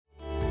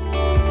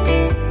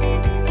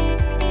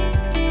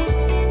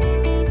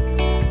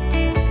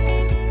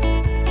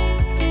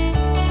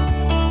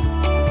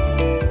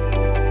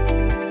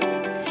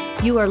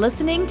You are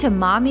listening to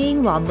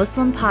Mommying While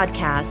Muslim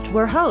podcast,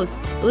 where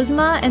hosts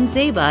Uzma and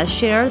Zeba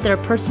share their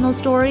personal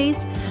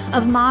stories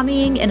of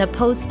mommying in a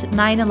post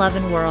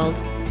 9/11 world.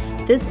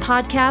 This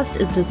podcast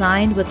is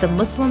designed with the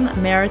Muslim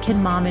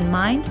American mom in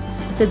mind,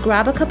 so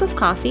grab a cup of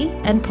coffee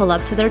and pull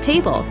up to their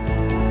table.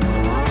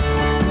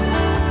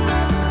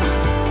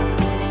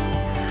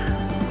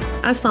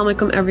 Assalamu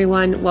alaikum,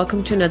 everyone.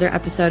 Welcome to another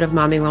episode of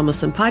Mommying While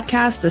Muslim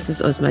podcast. This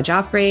is Uzma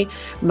Jaffrey.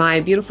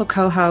 My beautiful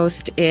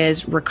co-host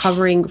is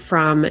recovering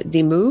from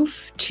the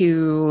move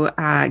to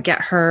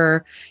get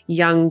her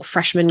young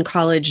freshman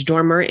college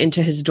dormer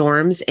into his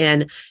dorms.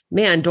 And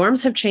man,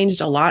 dorms have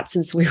changed a lot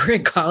since we were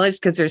in college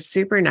because they're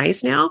super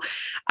nice now.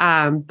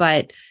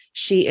 But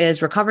she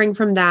is recovering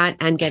from that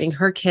and getting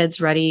her kids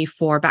ready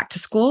for back to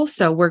school.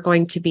 So we're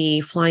going to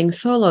be flying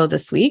solo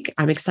this week.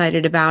 I'm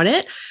excited about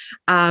it.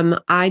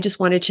 I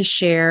just wanted to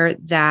share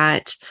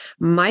that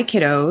my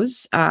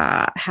kiddos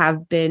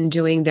have been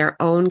doing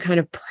their own kind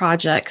of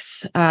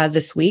projects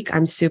this week.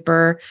 I'm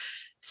super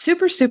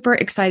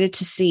excited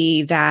to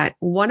see that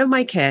one of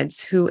my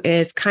kids, who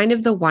is kind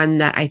of the one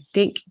that I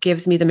think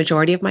gives me the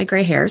majority of my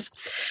gray hairs,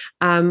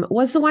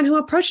 was the one who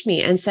approached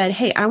me and said,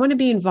 "Hey, I want to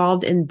be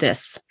involved in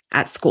this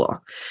at school,"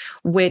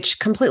 which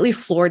completely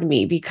floored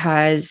me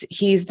because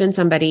he's been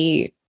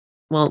somebody,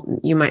 well,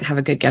 you might have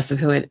a good guess of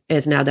who it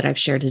is now that I've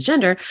shared his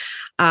gender.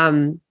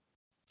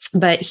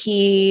 But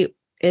he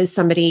is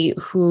somebody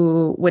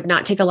who would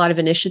not take a lot of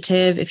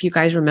initiative. If you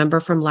guys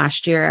remember from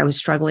last year, I was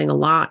struggling a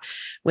lot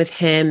with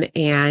him,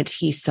 and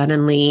he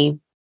suddenly,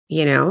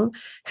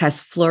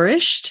 has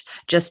flourished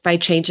just by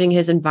changing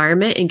his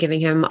environment and giving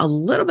him a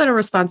little bit of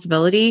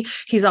responsibility.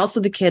 He's also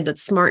the kid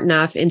that's smart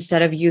enough,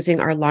 instead of using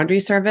our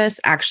laundry service,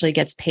 actually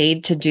gets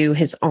paid to do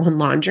his own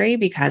laundry,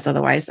 because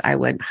otherwise I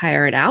would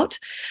hire it out.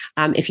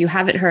 If you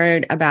haven't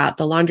heard about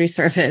the laundry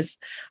service,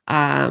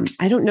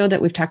 I don't know that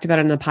we've talked about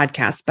it on the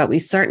podcast, but we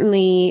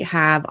certainly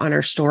have on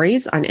our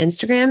stories on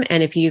Instagram.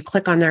 And if you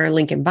click on their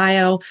link in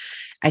bio,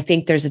 I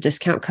think there's a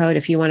discount code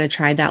if you want to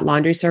try that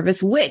laundry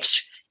service,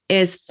 which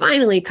is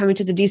finally coming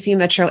to the DC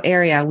metro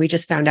area. We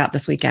just found out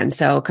this weekend.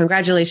 So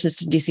congratulations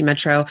to DC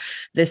Metro.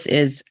 This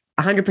is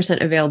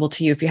 100% available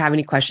to you. If you have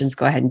any questions,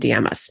 go ahead and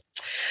DM us.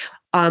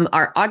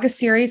 Our August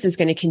series is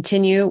going to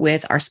continue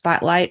with our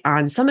spotlight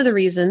on some of the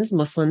reasons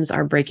Muslims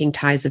are breaking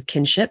ties of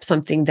kinship,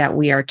 something that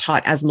we are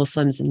taught as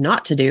Muslims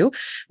not to do.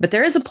 But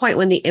there is a point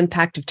when the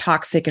impact of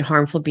toxic and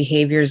harmful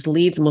behaviors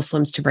leads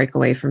Muslims to break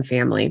away from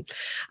family.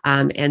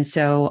 And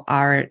so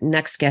our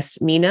next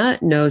guest, Mina,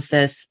 knows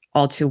this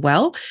all too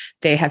well.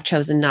 They have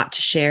chosen not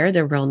to share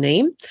their real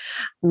name.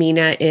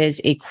 Mina is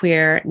a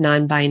queer,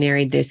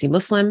 non-binary Desi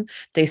Muslim.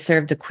 They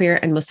serve the queer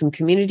and Muslim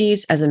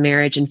communities as a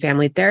marriage and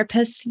family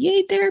therapist.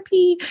 Yay,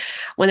 therapy.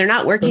 When they're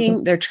not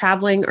working, they're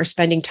traveling or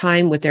spending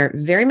time with their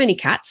very many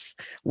cats,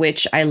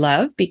 which I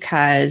love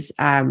because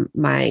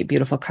my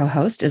beautiful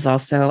co-host is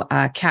also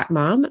a cat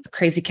mom, a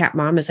crazy cat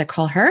mom, as I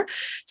call her.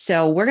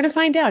 So we're going to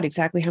find out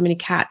exactly how many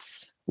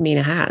cats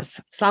Mina has.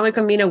 Assalamu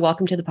alaikum, Mina.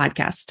 Welcome to the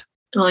podcast.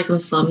 Walaikum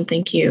assalam.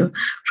 Thank you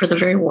for the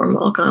very warm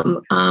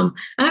welcome. I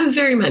have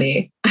very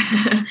many.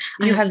 I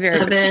have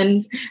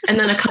 7, and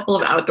then a couple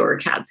of outdoor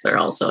cats that are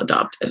also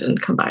adopted and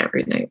come by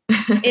every night.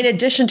 In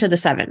addition to the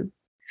 7.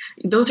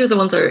 Those are the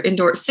ones that are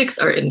indoor. 6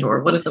 are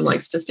indoor. One of them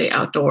likes to stay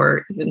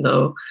outdoor, even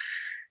though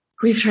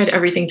we've tried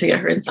everything to get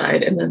her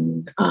inside. And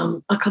then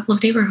a couple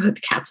of neighborhood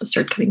cats have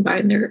started coming by,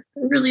 and they're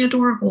really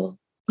adorable.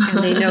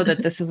 And they know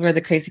that this is where the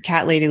crazy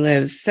cat lady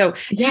lives. So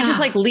do you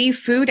just leave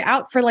food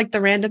out for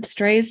the random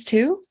strays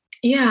too?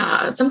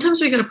 Yeah, sometimes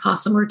we get a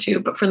possum or two,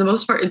 but for the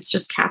most part, it's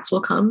just cats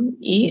will come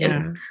eat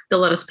and they'll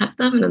let us pet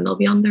them, and then they'll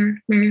be on their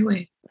merry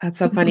way. That's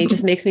so funny. It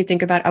just makes me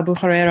think about Abu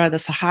Hurairah, the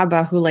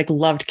Sahaba, who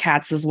loved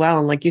cats as well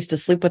and used to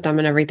sleep with them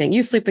and everything.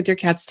 You sleep with your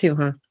cats too,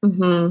 huh?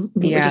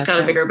 Mm-hmm. Yeah, we just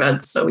got a bigger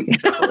bed so we can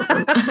sleep with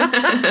them.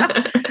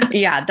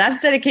 Yeah, that's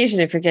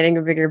dedication if you're getting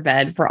a bigger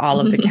bed for all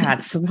of the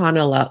cats.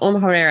 SubhanAllah.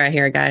 Hurairah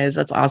here, guys.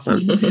 That's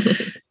awesome.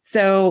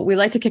 So we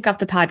like to kick off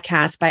the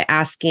podcast by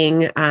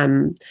asking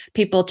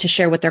people to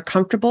share what they're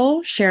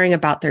comfortable sharing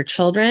about their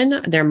children,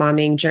 their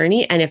momming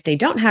journey, and if they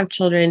don't have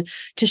children,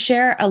 to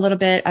share a little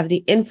bit of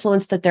the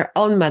influence that their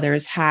own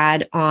mothers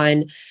had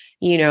on,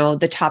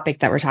 the topic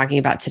that we're talking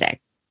about today.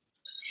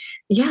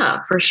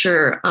 Yeah, for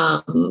sure.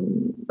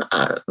 I'm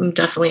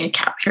definitely a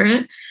cat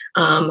parent.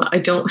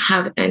 I don't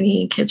have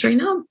any kids right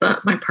now,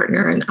 but my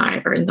partner and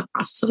I are in the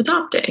process of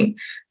adopting.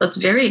 That's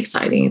very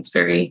exciting. It's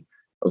very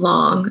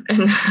long,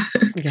 and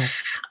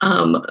yes,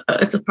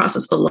 it's a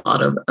process with a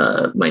lot of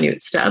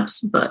minute steps,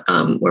 but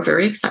we're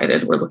very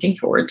excited. We're looking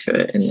forward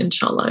to it, and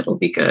inshallah it'll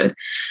be good.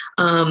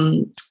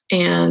 We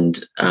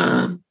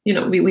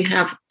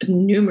have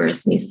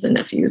numerous nieces and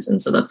nephews,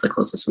 and so that's the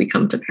closest we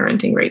come to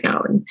parenting right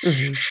now. And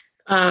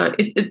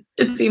it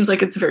seems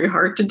like it's very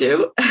hard to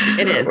do.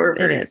 It is. We're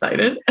very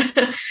excited.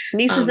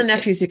 Nieces and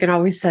nephews you can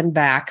always send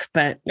back,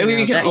 but your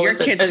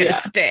kid's going to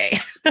stay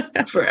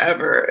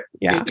forever.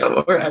 Yeah.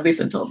 Or at least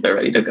until they're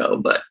ready to go.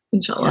 But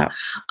inshallah.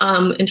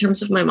 Yeah. In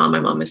terms of my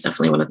mom is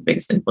definitely one of the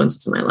biggest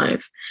influences in my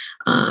life.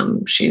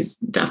 She's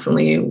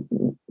definitely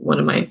one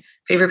of my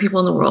favorite people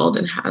in the world,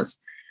 and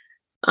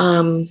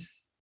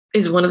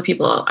is one of the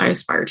people I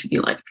aspire to be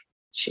like.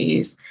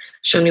 She's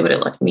shown me what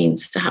it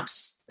means to have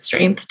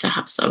strength, to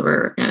have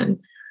sabr,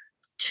 and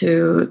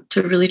to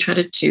really try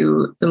to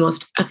do the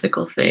most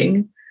ethical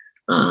thing,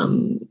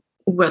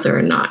 whether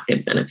or not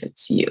it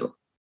benefits you.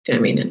 Do you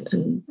know what I mean?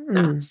 And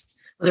that's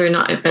whether or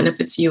not it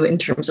benefits you in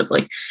terms of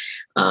like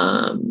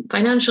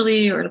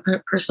financially or at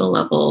a personal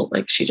level.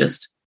 Like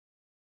she's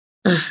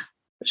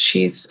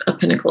a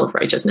pinnacle of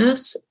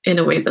righteousness in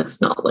a way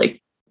that's not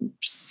like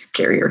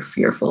scary or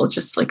fearful,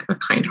 just like a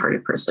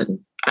kind-hearted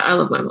person. I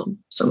love my mom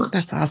so much.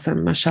 That's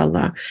awesome.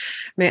 MashaAllah.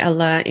 May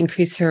Allah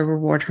increase her,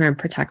 reward her, and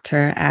protect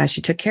her as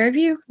she took care of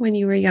you when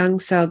you were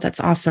young. So that's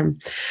awesome.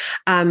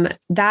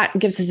 That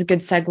gives us a good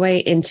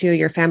segue into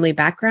your family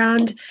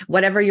background,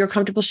 whatever you're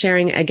comfortable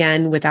sharing,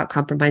 again, without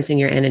compromising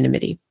your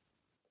anonymity.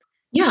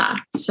 Yeah.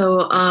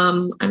 So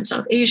I'm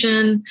South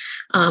Asian.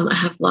 I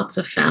have lots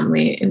of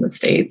family in the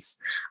States.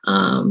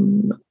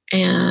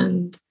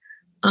 And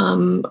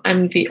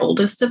I'm the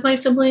oldest of my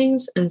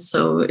siblings. And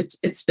so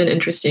it's been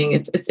interesting.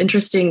 It's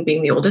interesting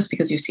being the oldest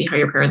because you see how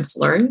your parents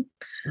learn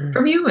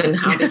from you and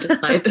how they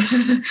decide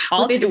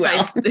what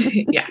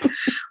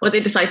they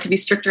decide to be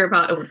stricter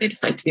about and what they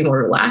decide to be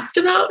more relaxed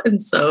about.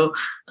 And so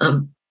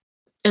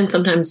and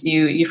sometimes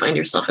you find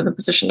yourself in the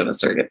position of a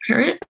surrogate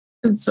parent.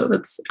 And so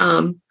that's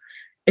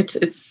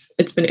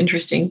it's been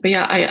interesting. But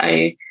yeah,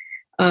 I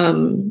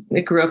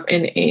grew up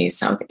in a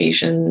South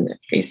Asian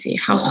Desi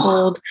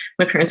household.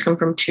 My parents come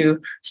from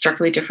two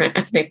starkly different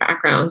ethnic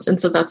backgrounds. And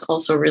so that's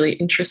also really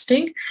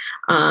interesting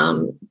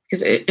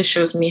because it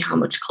shows me how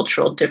much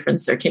cultural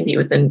difference there can be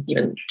within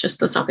even just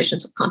the South Asian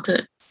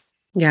subcontinent.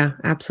 Yeah,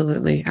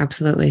 absolutely.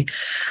 Absolutely.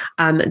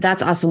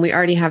 That's awesome. We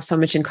already have so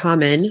much in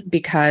common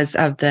because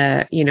of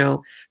the,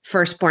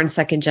 firstborn,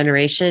 second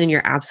generation. And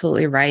you're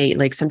absolutely right.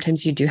 Like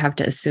sometimes you do have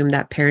to assume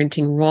that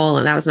parenting role.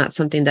 And that was not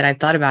something that I've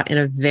thought about in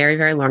a very,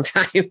 very long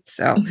time.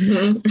 So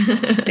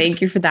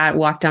thank you for that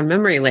walk down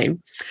memory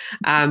lane.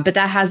 But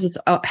that has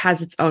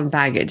its own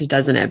baggage,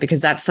 doesn't it?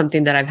 Because that's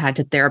something that I've had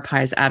to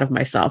therapize out of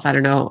myself. I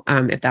don't know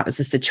if that was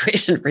the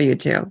situation for you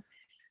too.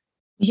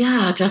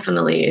 Yeah,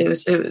 definitely.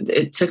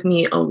 It took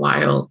me a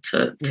while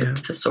to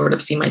sort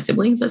of see my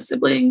siblings as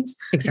siblings.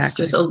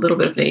 Exactly. There's a little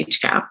bit of an age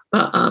gap,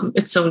 but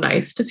it's so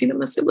nice to see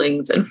them as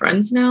siblings and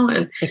friends now.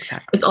 And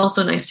exactly. It's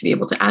also nice to be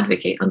able to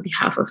advocate on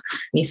behalf of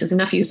nieces and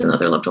nephews and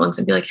other loved ones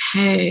and be like,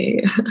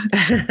 hey,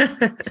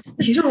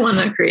 you don't want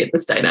to create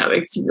this dynamic.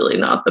 It's really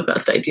not the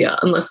best idea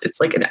unless it's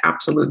like an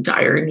absolute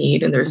dire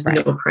need and there's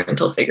no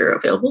parental figure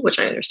available, which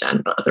I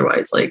understand, but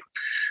otherwise, like,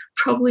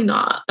 probably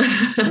not.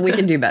 We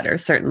can do better,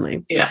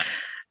 certainly. Yeah.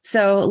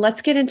 So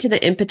let's get into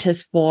the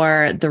impetus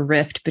for the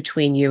rift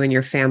between you and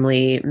your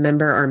family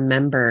member or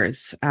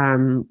members.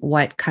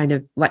 What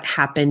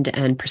happened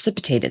and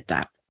precipitated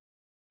that?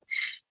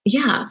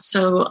 Yeah.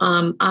 So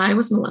I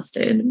was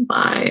molested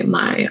by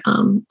my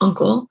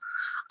uncle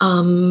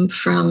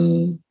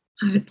from,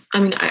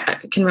 I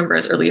can remember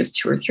as early as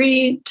 2 or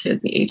 3 to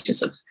the age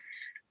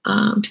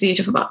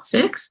of about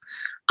 6.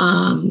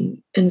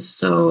 And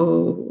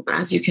so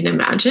as you can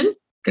imagine,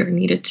 there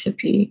needed to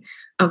be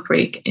a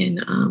break in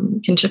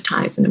kinship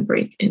ties and a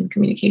break in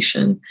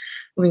communication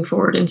moving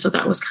forward. And so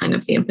that was kind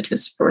of the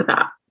impetus for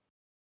that.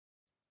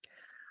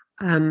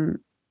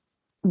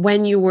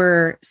 When you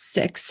were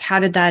 6, how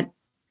did that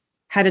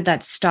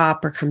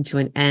stop or come to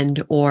an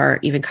end or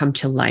even come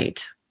to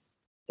light?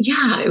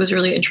 Yeah, it was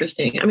really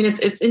interesting. I mean,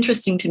 it's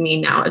interesting to me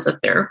now as a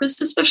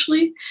therapist,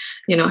 especially,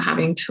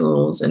 having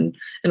tools and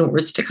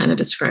words to kind of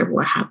describe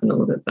what happened a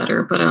little bit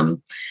better. But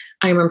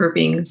I remember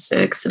being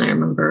 6 and I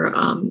remember,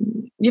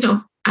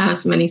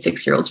 as many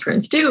 6-year-olds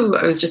parents do,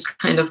 I was just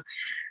kind of,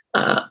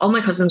 all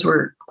my cousins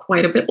were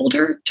quite a bit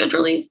older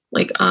generally.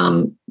 Like,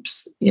 they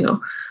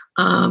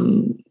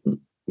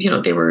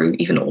were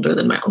even older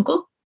than my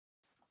uncle.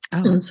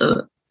 Oh. And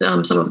so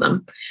some of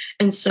them.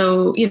 And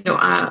so, there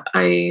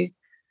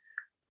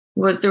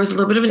was a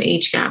little bit of an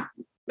age gap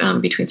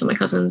between some of my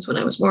cousins when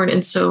I was born.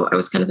 And so I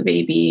was kind of the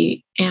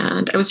baby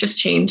and I was just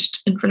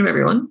changed in front of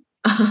everyone.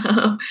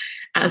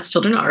 As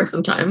children are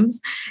sometimes.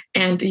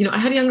 And, I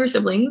had younger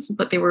siblings,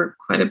 but they were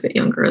quite a bit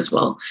younger as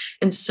well.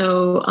 And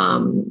so,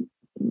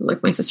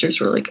 like my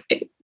sisters were like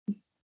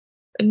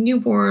a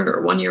newborn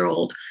or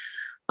 1-year-old.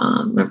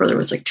 My brother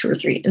was like 2 or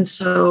 3. And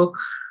so,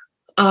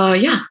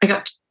 I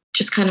got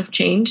just kind of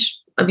changed.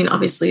 I mean,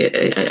 obviously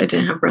I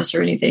didn't have breasts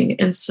or anything.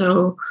 And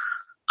so,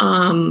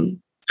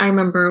 I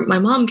remember my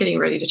mom getting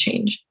ready to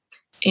change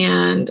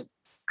and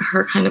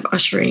her kind of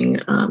ushering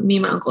me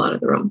and my uncle out of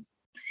the room.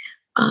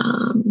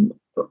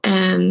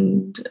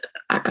 And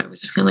I was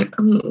just kind of like,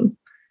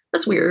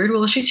 that's weird.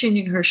 Well, she's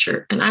changing her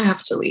shirt and I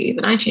have to leave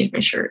and I changed my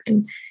shirt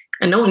and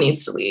no one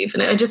needs to leave.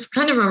 And I just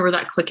kind of remember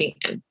that clicking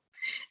in.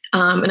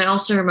 And I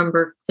also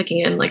remember clicking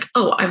in like,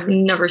 oh, I've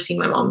never seen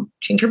my mom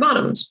change her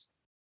bottoms.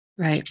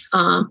 Right.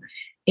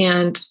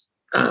 And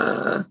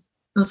I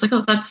was like,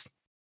 oh,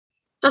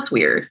 that's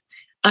weird.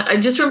 I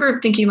just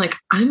remember thinking like,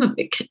 I'm a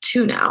big kid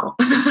too now,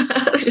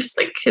 just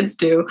like kids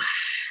do.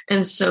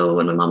 And so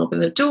when my mom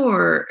opened the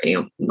door,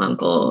 my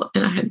uncle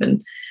and I had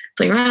been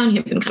playing around. He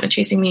had been kind of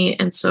chasing me.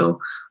 And so,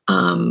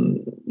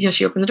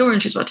 she opened the door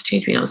and she was about to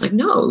change me. And I was like,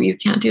 no, you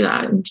can't do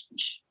that. And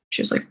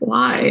she was like,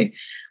 why?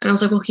 And I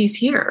was like, well, he's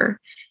here.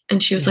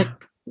 And she was like,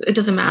 it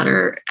doesn't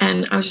matter.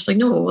 And I was just like,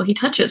 no, well, he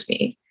touches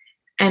me.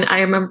 And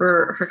I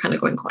remember her kind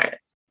of going quiet.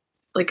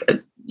 Like,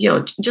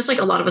 just like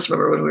a lot of us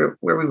remember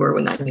where we were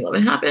when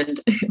 9/11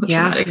 happened.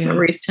 Traumatic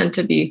memories tend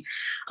to be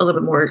a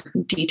little bit more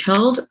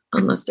detailed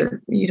unless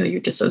they're, you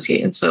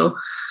dissociate. And so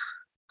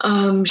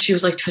she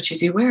was like,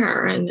 touches you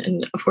where?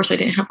 And of course I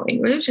didn't have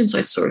language. And so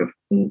I sort of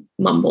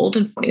mumbled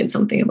and pointed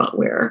something about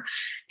where.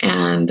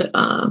 And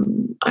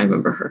I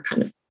remember her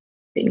kind of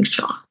being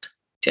shocked.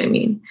 Do you know what I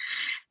mean?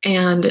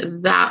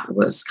 And that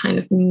was kind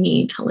of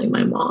me telling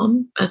my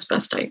mom as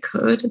best I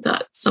could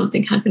that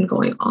something had been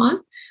going on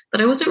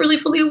that I wasn't really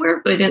fully aware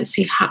of, but I didn't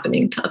see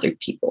happening to other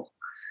people.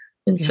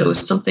 And so it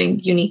was something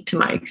unique to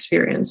my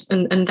experience.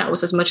 And that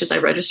was as much as I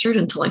registered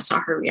until I saw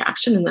her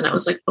reaction. And then I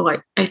was like, oh,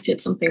 I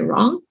did something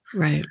wrong.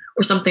 Right.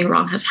 Or something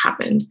wrong has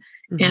happened.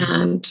 Mm-hmm.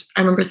 And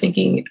I remember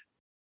thinking,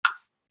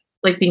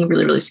 like being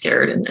really, really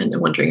scared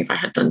and wondering if I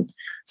had done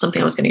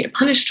something I was going to get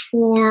punished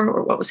for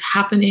or what was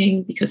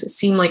happening, because it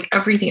seemed like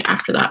everything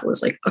after that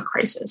was like a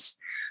crisis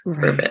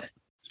for a bit.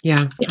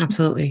 Yeah,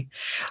 absolutely.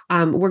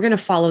 We're going to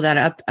follow that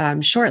up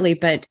shortly,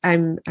 but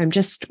I'm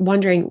just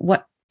wondering,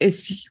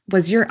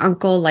 was your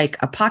uncle like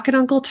a pocket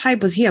uncle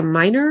type? Was he a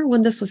minor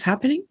when this was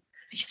happening?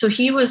 So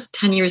he was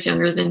 10 years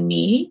younger than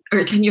me,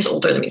 or 10 years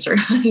older than me. Sorry,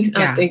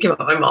 I'm thinking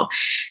about my mom.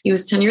 He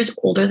was 10 years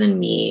older than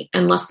me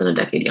and less than a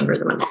decade younger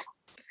than my mom.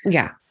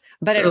 Yeah.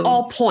 But at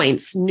all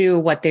points knew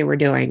what they were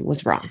doing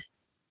was wrong.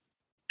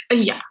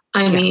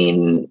 I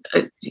mean,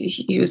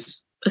 he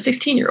was a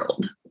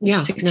 16-year-old. Yeah.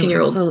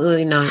 16-year-olds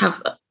absolutely not.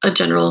 have a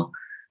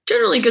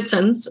generally good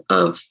sense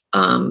of,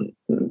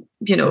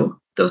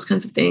 those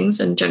kinds of things.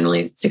 And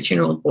generally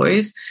 16-year-old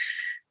boys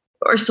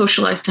are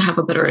socialized to have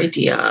a better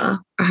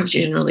idea, or have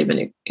generally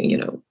been,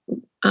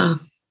 have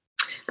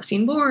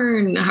seen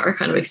born, or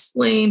kind of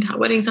explained how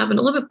weddings happen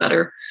a little bit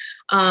better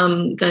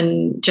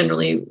than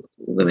generally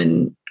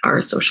women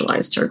are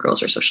socialized, or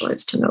girls are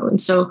socialized to know. And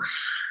so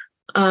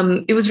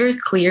it was very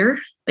clear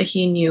that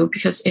he knew,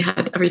 because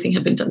everything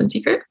had been done in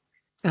secret.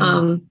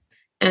 And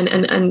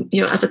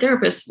as a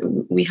therapist,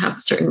 we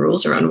have certain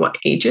rules around what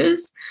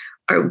ages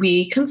are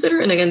we consider.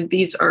 And again,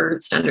 these are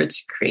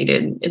standards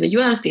created in the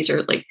US. These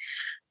are like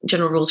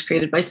general rules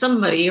created by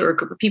somebody or a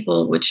group of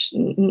people, which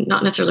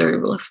not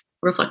necessarily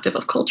reflective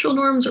of cultural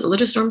norms or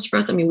religious norms for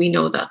us. I mean, we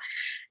know that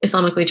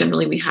Islamically,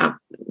 generally, we have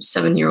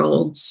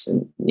 7-year-olds,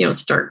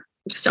 start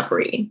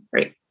separating,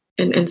 right?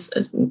 And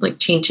like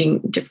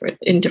changing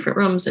in different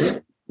rooms.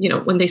 And,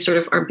 when they sort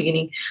of are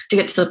beginning to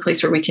get to the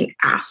place where we can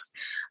ask,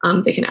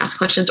 they can ask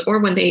questions, or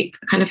when they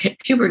kind of hit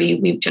puberty,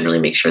 we generally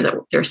make sure that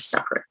they're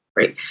separate,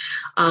 right?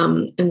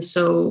 And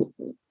so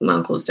my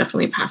uncle is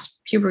definitely past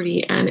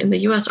puberty. And in the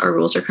US, our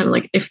rules are kind of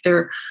like, if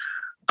they're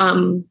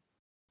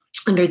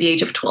under the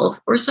age of 12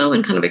 or so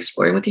and kind of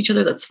exploring with each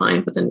other, that's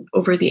fine. But then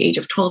over the age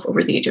of 12,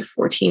 over the age of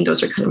 14,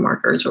 those are kind of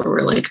markers where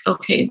we're like,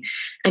 okay,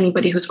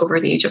 anybody who's over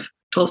the age of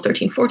 12,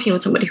 13, 14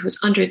 with somebody who's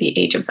under the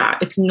age of that,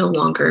 it's no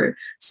longer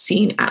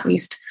seen, at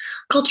least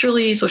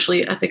culturally,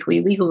 socially,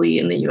 ethically, legally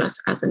in the US,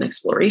 as an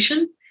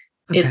exploration.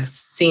 Okay. It's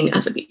seen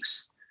as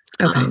abuse.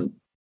 Okay.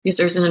 Because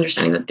there's an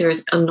understanding that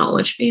there's a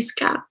knowledge-based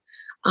gap.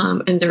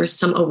 And there's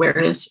some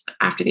awareness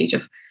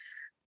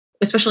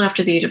especially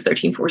after the age of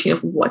 13, 14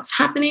 of what's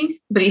happening.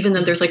 But even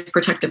then there's like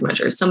protective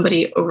measures.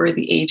 Somebody over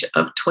the age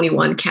of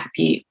 21 can't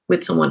be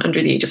with someone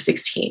under the age of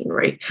 16,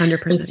 right?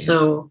 100%. And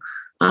so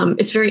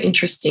it's very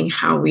interesting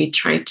how we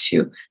try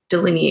to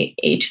delineate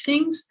age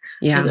things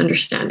and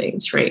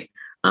understandings, right?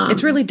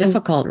 It's really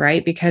difficult,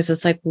 right? Because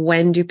it's like,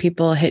 when do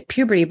people hit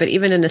puberty? But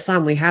even in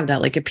Islam, we have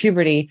that. Like at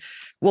puberty,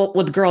 well,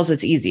 with girls,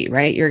 it's easy,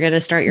 right? You're going to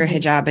start your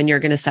hijab and you're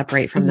going to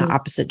separate from the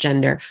opposite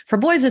gender. For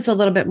boys, it's a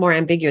little bit more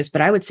ambiguous,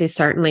 but I would say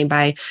certainly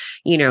by,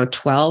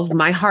 12,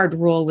 my hard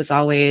rule was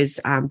always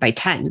by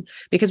 10,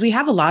 because we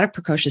have a lot of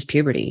precocious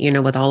puberty,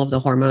 with all of the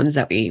hormones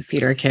that we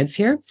feed our kids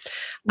here.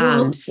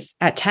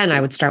 At 10, I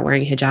would start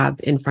wearing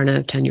hijab in front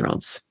of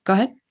 10-year-olds. Go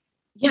ahead.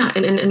 Yeah.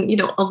 And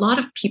a lot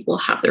of people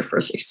have their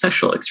first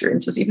sexual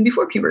experiences even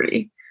before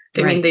puberty.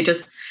 I mean, they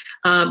just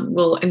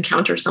will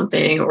encounter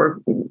something,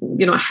 or,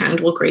 a hand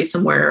will graze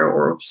somewhere,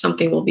 or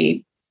something will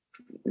be,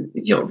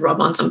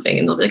 rub on something,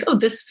 and they'll be like, oh,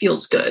 this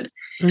feels good.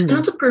 Mm-hmm. And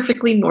that's a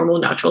perfectly normal,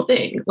 natural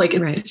thing. Like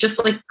it's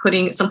just like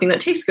putting something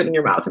that tastes good in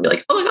your mouth and be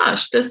like, oh my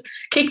gosh, this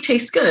cake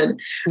tastes good.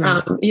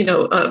 Right.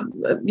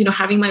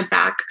 Having my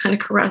back kind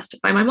of caressed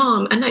by my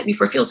mom at night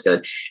before feels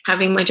good.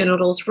 Having my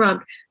genitals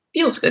rubbed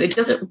feels good. It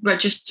doesn't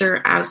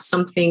register as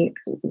something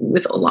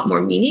with a lot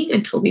more meaning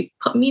until we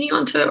put meaning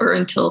onto it, or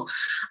until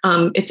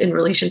it's in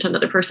relation to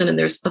another person and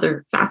there's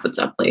other facets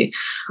at play.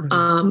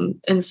 Mm-hmm.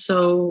 And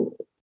so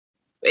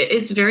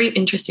it's very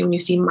interesting when you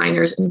see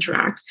minors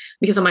interact,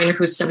 because a minor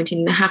who's 17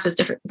 and a half is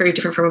very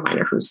different from a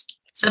minor who's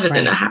seven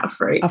and a half,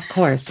 right? Of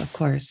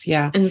course.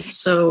 Yeah. And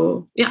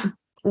so, yeah.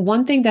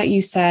 One thing that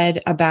you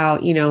said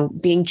about,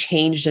 being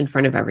changed in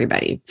front of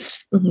everybody,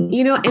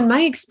 in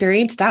my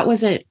experience, that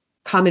wasn't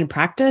common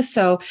practice.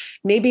 So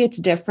maybe it's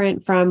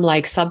different from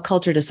like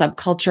subculture to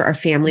subculture or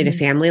family to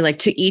family, like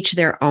to each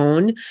their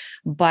own.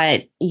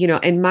 But,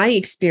 in my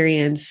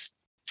experience,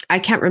 I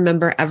can't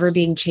remember ever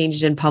being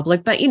changed in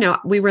public, but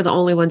we were the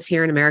only ones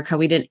here in America.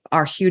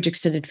 Our huge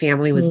extended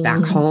family was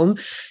back home.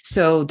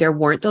 So there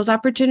weren't those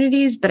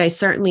opportunities, but I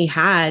certainly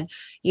had,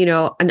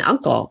 an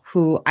uncle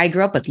who I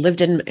grew up with,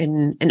 lived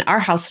in our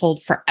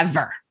household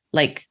forever,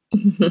 like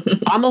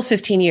almost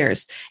 15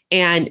 years.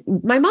 And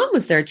my mom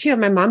was there too.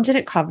 And my mom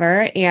didn't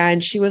cover.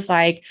 And she was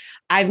like,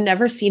 I've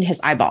never seen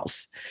his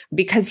eyeballs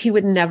because he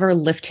would never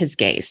lift his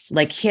gaze.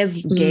 Like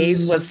his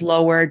gaze was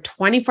lowered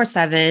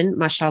 24/7,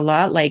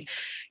 mashallah,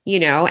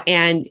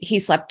 and he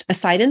slept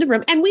aside in the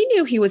room. And we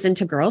knew he was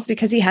into girls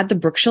because he had the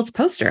Brooke Shields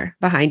poster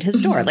behind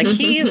his door. Like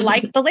he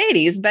liked the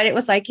ladies, but it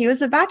was like he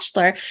was a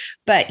bachelor,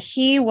 but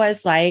he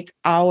was like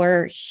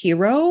our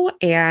hero.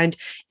 And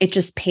it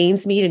just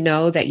pains me to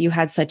know that you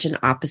had such an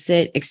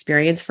opposite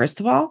experience, first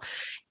of all.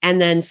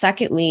 And then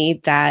secondly,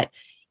 that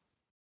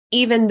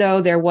even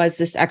though there was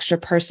this extra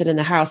person in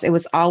the house, it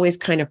was always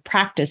kind of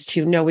practice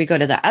to no, we go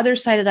to the other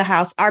side of the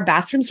house. Our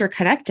bathrooms were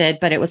connected,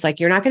 but it was like,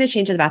 you're not going to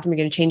change in the bathroom.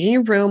 You're going to change in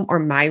your room or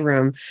my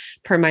room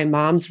per my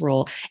mom's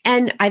rule.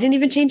 And I didn't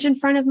even change in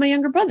front of my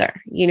younger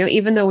brother,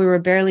 even though we were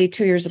barely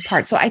 2 years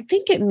apart. So I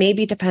think it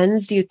maybe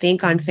depends, do you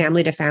think, on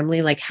family to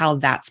family, like how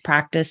that's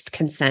practiced,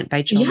 consent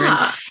by children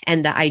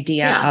and the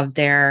idea of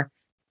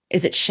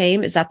is it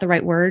shame? Is that the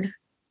right word?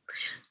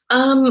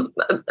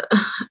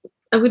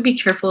 I would be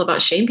careful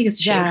about shame because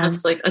shame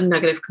has like a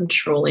negative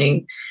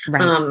controlling,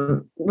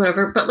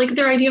 whatever, but like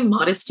their idea of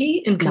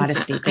modesty and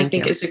consent, I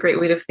think is a great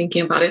way of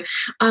thinking about it.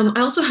 I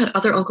also had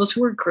other uncles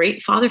who were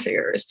great father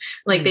figures.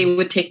 Like they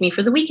would take me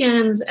for the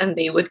weekends and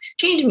they would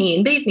change me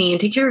and bathe me and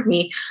take care of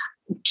me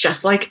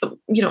just like,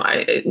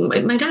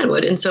 my dad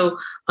would. And so,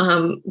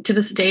 to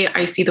this day,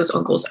 I see those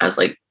uncles as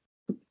like,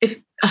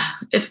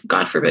 if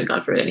God forbid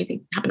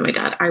anything happened to my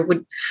dad, I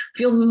would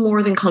feel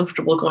more than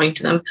comfortable going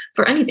to them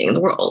for anything in the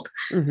world.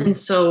 And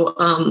so,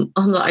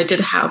 I did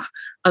have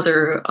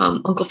other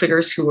uncle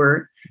figures who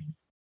were,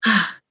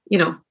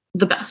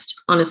 the best,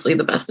 honestly,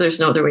 the best. There's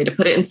no other way to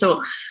put it. And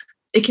so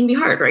it can be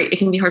hard, right? It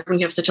can be hard when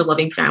you have such a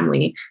loving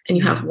family and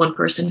you have one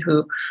person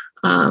who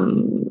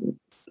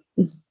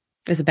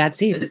is a bad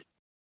seed,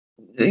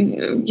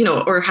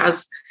 or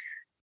has,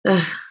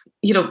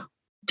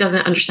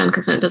 doesn't understand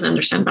consent, doesn't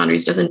understand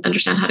boundaries, doesn't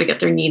understand how to get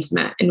their needs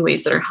met in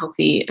ways that are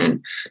healthy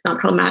and not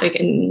problematic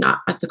and not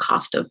at the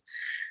cost of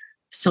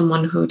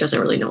someone who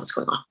doesn't really know what's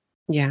going on.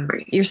 Yeah.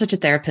 Right. You're such a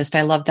therapist.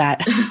 I love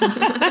that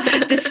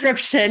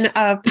description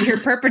of your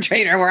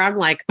perpetrator where I'm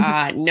like,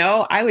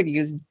 no, I would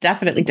use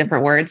definitely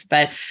different words,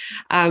 but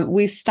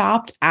we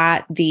stopped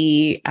at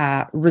the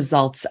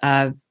results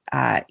of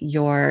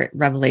your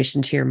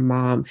revelation to your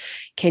mom.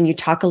 Can you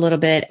talk a little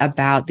bit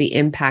about the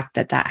impact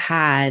that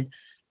had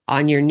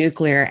on your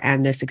nuclear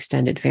and this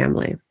extended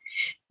family?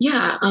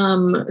 Yeah.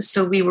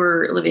 So we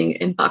were living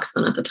in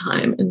Pakistan at the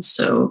time. And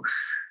so,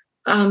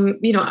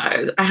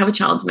 I have a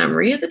child's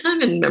memory at the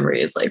time, and memory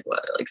is like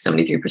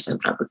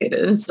 73%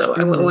 fabricated. And so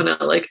I wouldn't want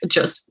to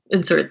just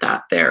insert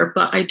that there,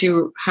 but I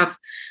do have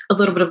a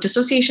little bit of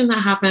dissociation that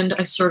happened.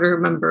 I sort of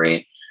remember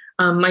it.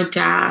 My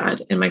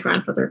dad and my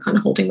grandfather kind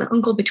of holding my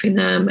uncle between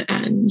them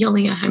and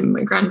yelling at him.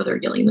 My grandmother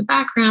yelling in the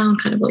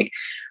background, kind of like,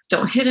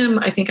 don't hit him.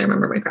 I think I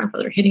remember my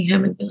grandfather hitting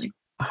him and being like,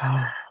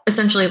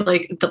 essentially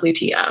like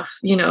WTF,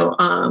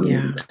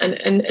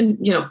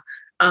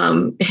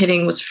 and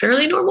hitting was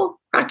fairly normal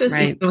practice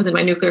even within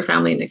my nuclear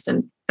family and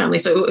extended family.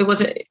 So it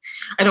wasn't,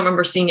 I don't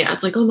remember seeing it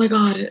as like, oh my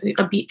God,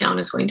 a beat down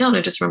is going down.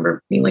 I just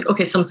remember being like,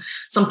 okay, some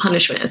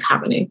punishment is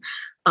happening.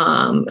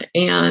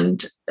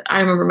 And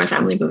I remember my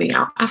family moving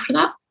out after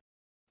that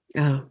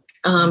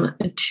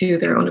to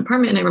their own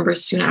apartment. And I remember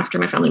soon after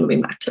my family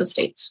moving back to the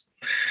States,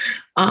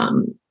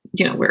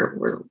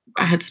 where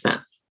I had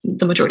spent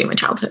the majority of my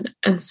childhood.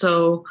 And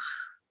so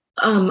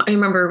I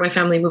remember my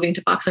family moving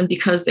to Pakistan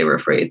because they were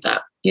afraid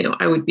that,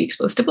 I would be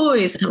exposed to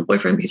boys and have a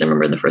boyfriend, because I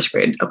remember in the first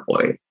grade, a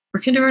boy, or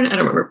kindergarten, I don't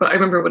remember, but I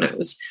remember when it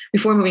was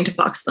before moving to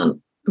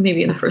Pakistan,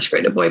 maybe in the first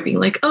grade, a boy being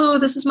like, oh,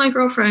 this is my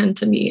girlfriend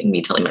to me, and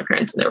me telling my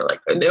parents, and they were like,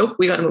 nope,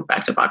 we got to move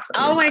back to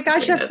Pakistan. Oh my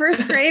gosh, at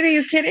first grade, are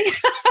you kidding?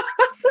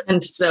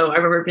 And so I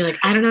remember being like,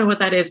 I don't know what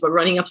that is, but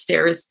running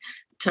upstairs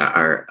to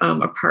our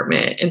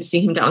apartment and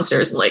seeing him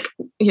downstairs and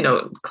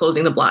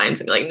closing the blinds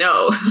and be like,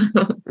 no,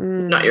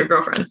 not your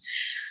girlfriend.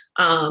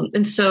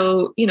 And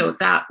so,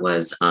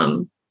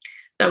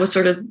 that was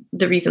sort of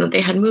the reason that they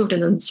had moved.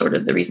 And then sort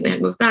of the reason they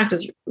had moved back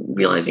is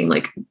realizing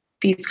like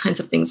these kinds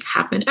of things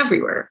happen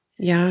everywhere.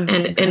 Yeah.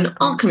 And exactly. In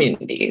all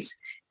communities.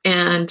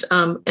 And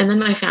then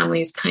my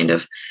family's kind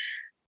of,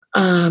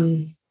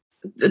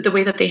 the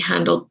way that they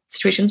handled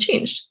situations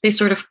changed. They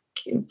sort of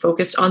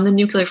focused on the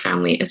nuclear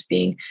family as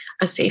being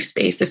a safe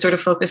space. They sort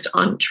of focused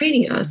on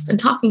training us and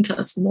talking to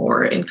us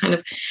more and kind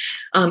of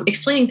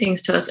explaining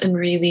things to us and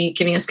really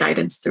giving us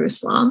guidance through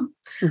Islam.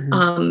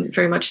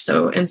 very much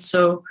so. And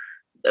so,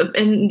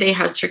 and they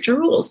had stricter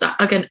rules that,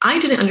 again, I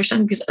didn't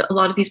understand, because a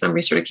lot of these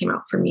memories sort of came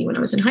out for me when I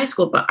was in high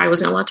school, but I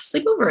wasn't allowed to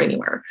sleep over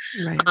anywhere,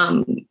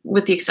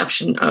 with the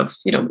exception of,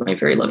 my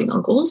very loving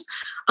uncles.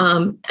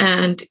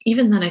 And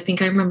even then, I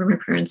think I remember my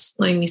parents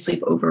letting me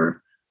sleep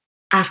over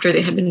after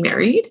they had been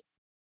married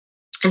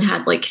and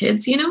had like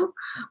kids,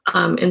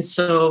 and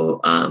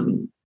so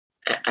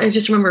I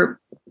just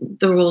remember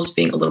the rules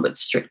being a little bit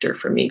stricter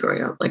for me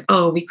growing up. Like,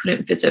 we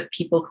couldn't visit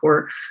people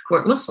who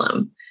weren't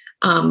Muslim.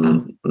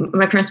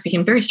 My parents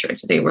became very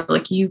strict. They were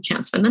like, you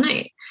can't spend the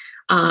night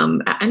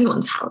at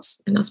anyone's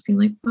house. And us being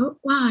like, oh,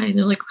 why? And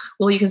they're like,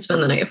 well, you can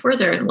spend the night if we're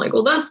there. And I'm like,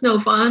 well, that's no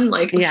fun.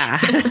 Like, yeah,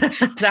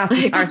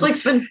 that's like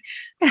spend.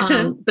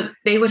 But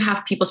they would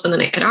have people spend the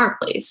night at our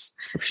place.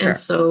 Sure. And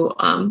so,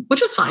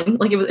 which was fine.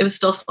 Like it was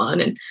still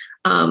fun.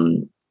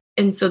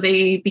 And so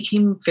they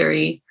became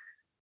very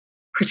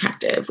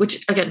protective,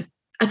 which again,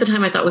 at the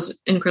time I thought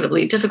was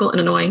incredibly difficult and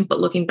annoying,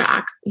 but looking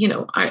back,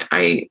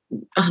 I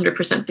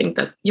 100% think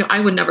that, I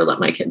would never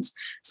let my kids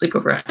sleep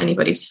over at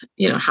anybody's,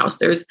 house.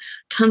 There's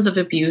tons of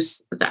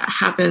abuse that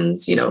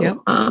happens,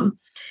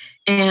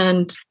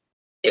 and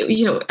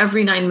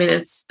every 9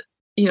 minutes,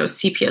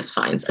 CPS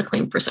finds a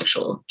claim for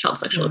child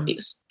sexual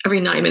abuse. Every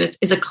 9 minutes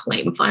is a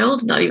claim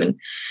filed, not even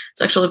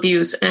sexual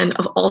abuse. And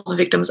of all the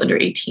victims under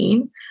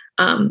 18,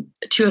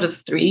 2 out of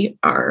 3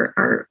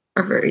 are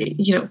very,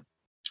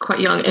 quite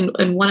young,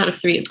 and 1 out of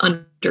 3 is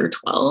under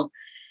 12,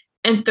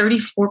 and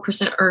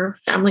 34% are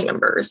family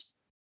members.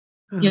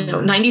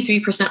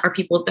 93% are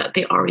people that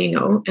they already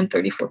know, and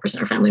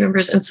 34% are family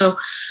members. And so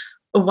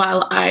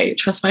while I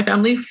trust my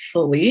family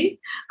fully,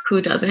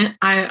 who doesn't,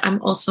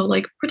 I'm also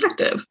like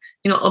protective.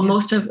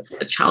 Most of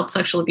child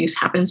sexual abuse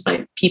happens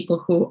by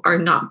people who are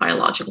not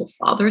biological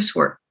fathers, who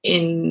are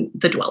in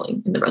the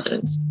dwelling, in the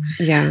residence.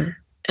 Yeah.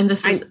 And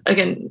this is,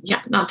 again,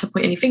 not to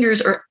point any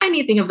fingers or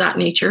anything of that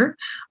nature.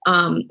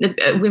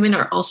 Women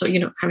are also,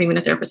 having been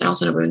a therapist, I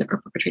also know women are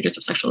perpetrators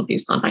of sexual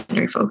abuse,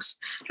 non-binary folks,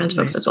 trans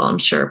folks as well, I'm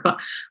sure. But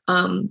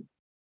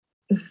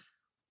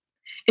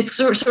it's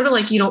sort of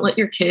like you don't let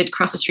your kid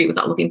cross the street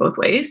without looking both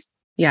ways.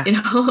 Yeah.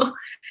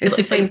 It's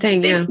the same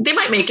thing. They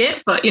might make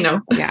it, but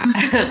Yeah.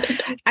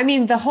 I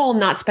mean, the whole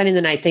not spending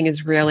the night thing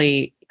is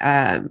really,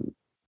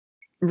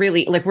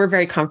 really, like, we're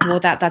very comfortable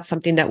with that. That's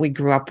something that we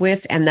grew up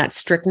with. And that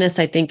strictness,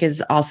 I think,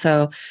 is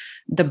also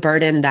the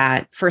burden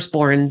that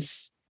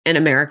firstborns in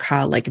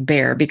America like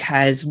bear,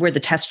 because we're the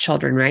test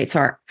children, right? So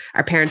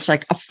our parents are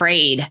like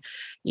afraid,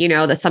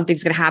 that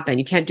something's going to happen.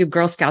 You can't do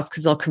Girl Scouts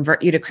because they'll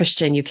convert you to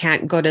Christian. You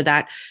can't go to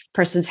that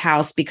person's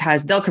house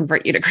because they'll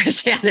convert you to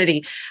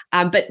Christianity.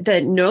 But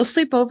the no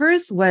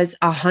sleepovers was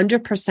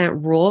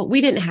 100% rule. We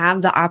didn't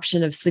have the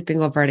option of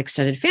sleeping over at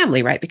extended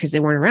family, right? Because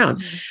they weren't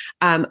around.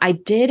 Mm-hmm. I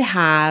did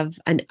have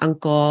an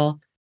uncle,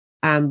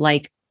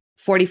 like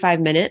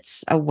 45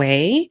 minutes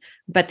away,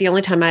 but the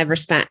only time I ever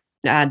spent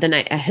the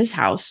night at his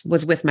house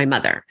was with my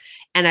mother.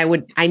 And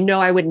I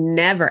know I would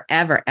never,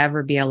 ever,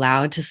 ever be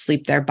allowed to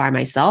sleep there by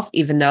myself,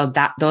 even though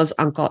that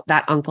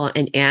uncle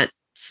and aunt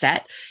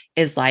set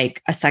is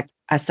like a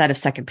set of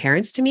second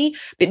parents to me.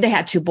 But they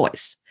had 2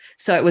 boys.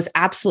 So it was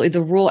absolutely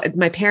the rule.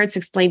 My parents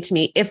explained to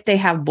me, if they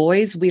have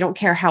boys, we don't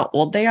care how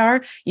old they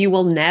are, you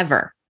will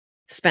never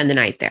spend the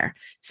night there.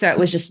 So it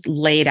was just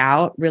laid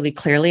out really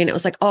clearly. And it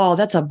was like, oh,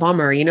 that's a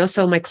bummer,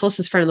 So my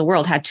closest friend in the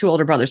world had 2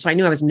 older brothers. So I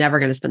knew I was never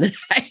going to spend the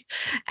night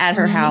at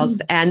her house.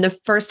 And the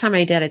first time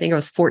I did, I think I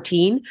was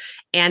 14,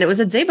 and it was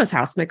at Zeba's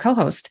house, my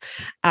co-host.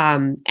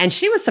 And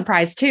she was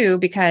surprised too,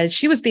 because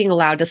she was being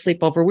allowed to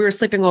sleep over. We were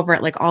sleeping over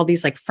at like all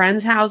these like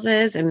friends'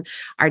 houses, and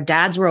our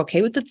dads were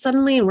okay with it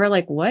suddenly. And we're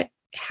like, what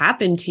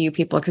happened to you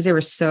people? Because they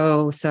were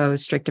so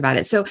strict about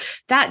it. So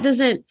that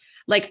doesn't,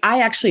 like,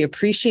 I actually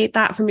appreciate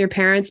that from your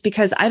parents,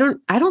 because I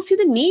don't see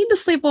the need to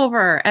sleep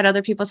over at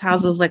other people's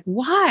houses. Like,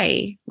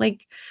 why?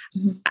 Like,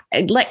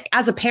 like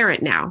as a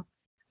parent now,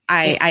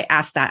 I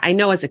asked that. I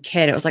know as a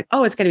kid, it was like,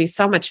 oh, it's going to be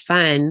so much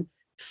fun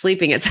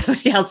sleeping at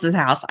somebody else's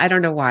house. I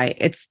don't know why.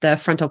 It's the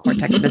frontal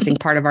cortex missing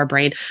part of our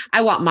brain.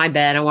 I want my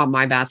bed. I want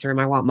my bathroom.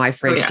 I want my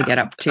fridge to get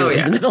up to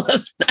in the middle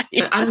of the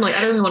night. I'm like,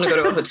 I don't even want to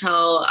go to a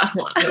hotel. I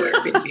don't want to go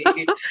to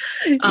Airbnb.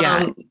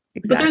 Exactly.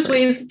 But there's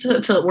ways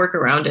to work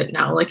around it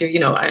now. Like, I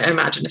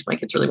imagine if my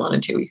kids really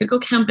wanted to, we could go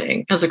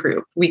camping as a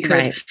group. We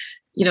could,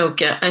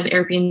 get an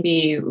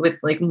Airbnb with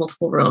like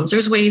multiple rooms.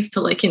 There's ways to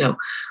like, I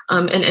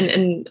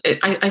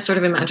sort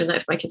of imagine that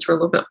if my kids were a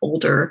little bit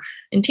older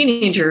and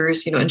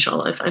teenagers,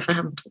 inshallah, if I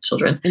have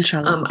children,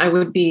 inshallah, I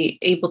would be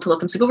able to let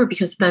them sleep over,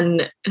 because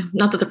then,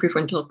 not that the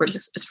prefrontal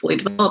cortex is fully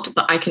developed,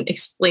 but I can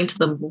explain to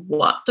them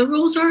what the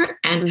rules are,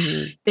 and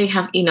they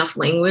have enough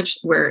language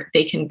where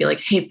they can be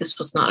like, hey, this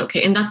was not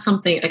okay. And that's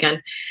something,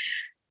 again,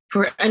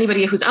 for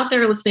anybody who's out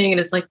there listening and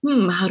is like,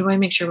 how do I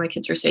make sure my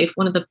kids are safe?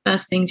 One of the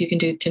best things you can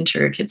do to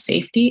ensure your kids'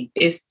 safety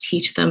is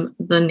teach them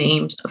the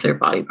names of their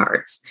body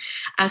parts.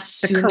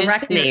 The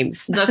correct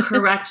names.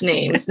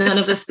 None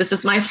of this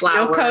is my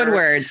flower. No code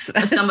words.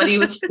 Somebody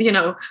was,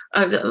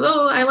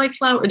 oh, I like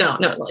flower. No,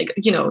 like,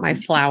 my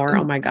flower.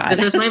 Oh my God.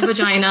 This is my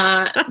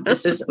vagina.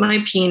 This is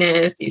my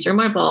penis. These are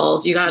my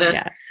balls. You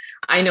gotta,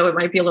 I know it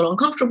might be a little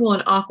uncomfortable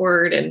and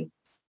awkward. And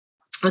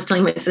I was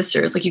telling my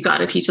sisters, like, you got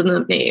to teach them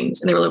the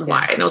names. And they were like,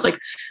 why? And I was like,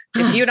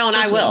 if you don't,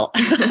 I will.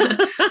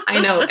 I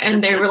know.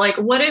 And they were like,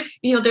 what if,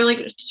 they're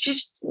like,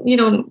 she's,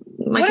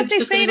 my what if they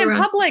say it in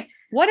public?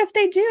 What if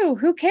they do?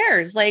 Who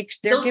cares? Like,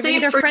 they're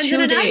giving their friends an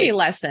anatomy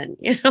lesson.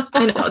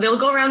 I know. They'll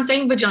go around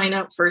saying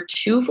vagina for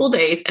 2 full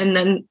days. And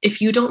then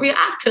if you don't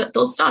react to it,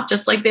 they'll stop,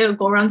 just like they'll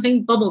go around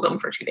saying bubblegum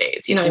for 2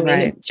 days. You know what I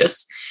mean?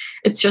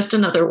 It's just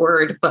another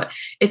word, but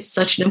it's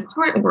such an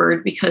important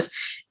word because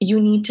you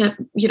need to,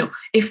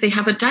 if they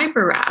have a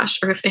diaper rash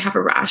or if they have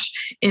a rash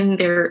in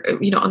their,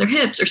 on their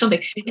hips or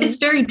something, it's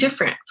very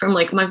different from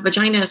like my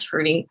vagina is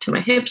hurting to my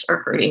hips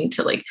are hurting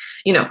to like,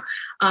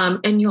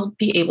 and you'll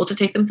be able to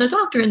take them to the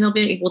doctor and they'll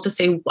be able to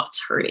say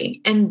what's hurting.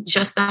 And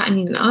just that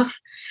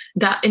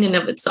that in and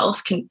of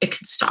itself can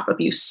stop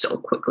abuse so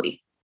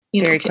quickly.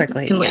 Very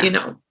quickly. Can let you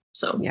know.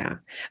 So, yeah,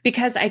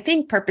 because I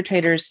think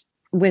perpetrators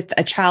with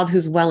a child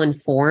who's well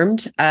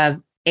informed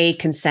of A,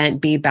 consent,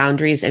 B,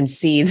 boundaries, and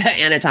C,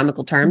 the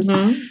anatomical terms,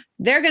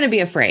 they're going to be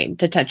afraid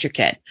to touch your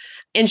kid.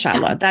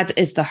 Inshallah, that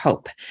is the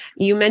hope.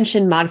 You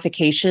mentioned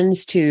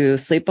modifications to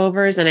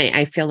sleepovers. And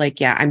I feel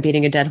like, I'm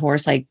beating a dead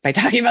horse, like by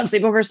talking about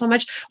sleepovers so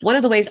much. One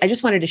of the ways I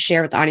just wanted to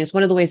share with the audience,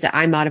 one of the ways that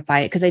I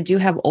modify it, because I do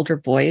have older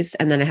boys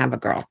and then I have a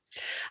girl.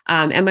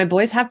 And my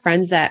boys have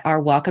friends that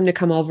are welcome to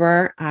come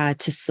over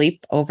to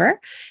sleep over.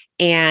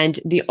 And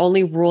the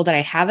only rule that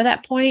I have at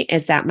that point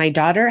is that my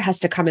daughter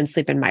has to come and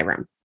sleep in my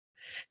room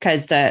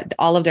because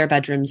all of their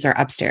bedrooms are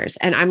upstairs.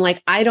 And I'm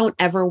like, I don't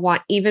ever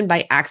want, even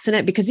by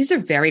accident, because these are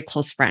very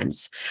close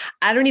friends.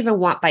 I don't even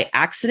want by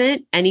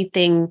accident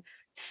anything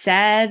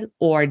said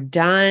or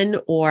done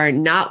or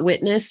not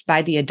witnessed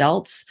by the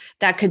adults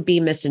that could be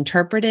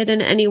misinterpreted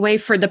in any way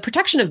for the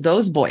protection of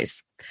those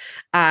boys.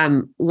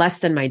 Less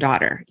than my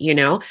daughter,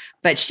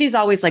 but she's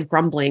always like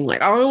grumbling,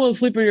 like, oh, I don't want to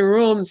sleep in your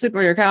room, sleep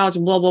on your couch,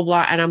 and blah, blah,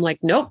 blah. And I'm like,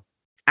 nope,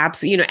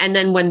 absolutely. And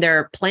then when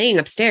they're playing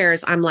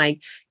upstairs, I'm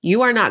like,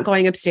 you are not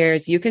going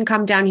upstairs. You can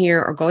come down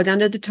here or go down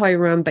to the toy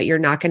room, but you're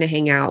not going to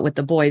hang out with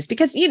the boys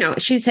because,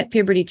 she's hit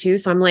puberty too.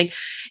 So I'm like,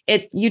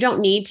 you don't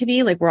need to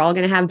be like, we're all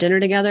going to have dinner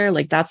together.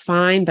 Like, that's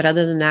fine. But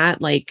other than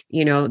that, like,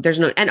 there's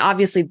no, and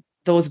obviously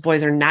those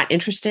boys are not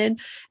interested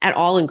at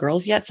all in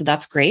girls yet. So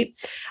that's great.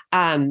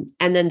 And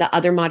then the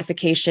other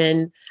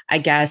modification, I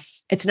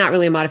guess it's not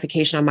really a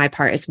modification on my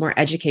part. It's more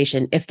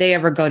education. If they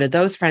ever go to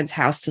those friends'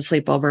 house to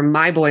sleep over,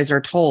 my boys are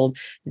told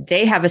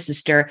they have a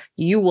sister.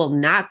 You will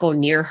not go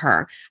near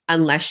her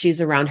unless she's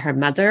around her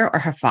mother or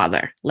her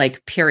father,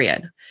 like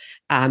period.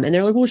 And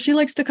they're like, well, she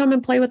likes to come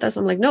and play with us.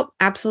 I'm like, nope,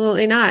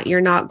 absolutely not. You're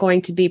not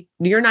going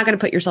to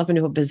put yourself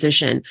into a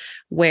position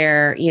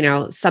where,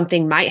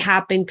 something might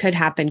happen,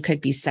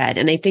 could be said.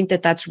 And I think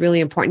that that's really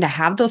important to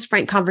have those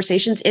frank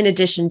conversations in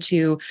addition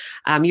to,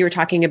 you were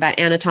talking about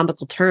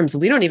anatomical terms.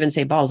 We don't even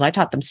say balls. I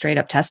taught them straight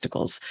up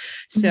testicles.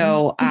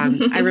 So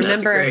I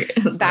remember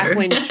back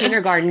when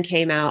Kindergarten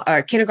came out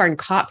or Kindergarten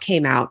Cop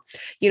came out,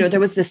 there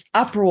was this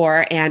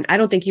uproar, and I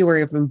don't think you were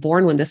even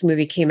born when this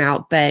movie came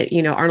out, but,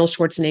 Arnold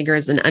Schwarzenegger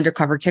is an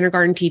undercover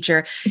kindergarten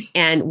teacher.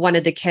 And one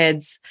of the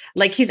kids,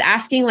 like, he's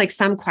asking like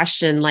some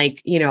question,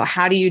 like,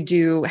 how do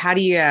you,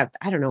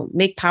 I don't know,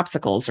 make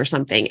popsicles or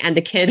something. And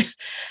the kid,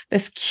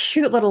 this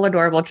cute little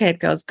adorable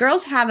kid goes,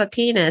 girls have a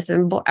penis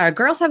and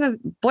boys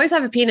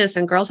have a penis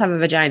and girls have a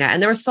vagina.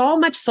 And there was so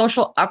much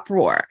social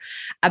uproar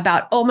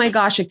about, oh my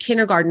gosh, a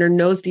kindergartner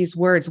knows these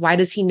words. Why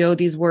does he know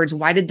these words?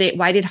 Why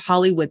did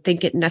Hollywood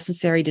think it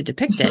necessary to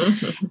depict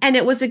it? And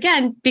it was,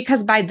 again,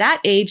 because by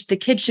that age, the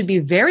kid should be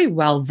very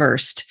well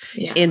versed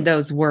in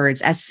those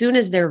words. As soon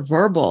as they're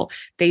verbal,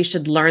 they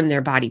should learn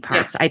their body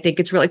parts. I think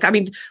it's really,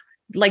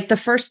 like the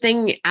first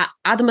thing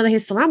Adam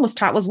alayhi salam was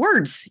taught was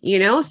words,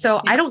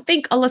 So I don't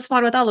think Allah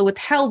subhanahu wa ta'ala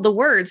withheld the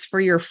words for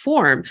your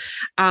form.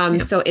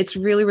 So it's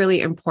really, really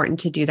important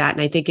to do that.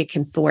 And I think it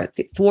can thwart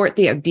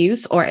the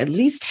abuse, or at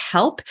least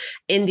help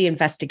in the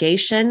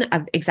investigation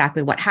of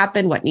exactly what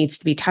happened, what needs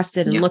to be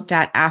tested and looked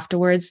at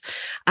afterwards.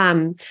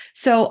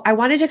 So I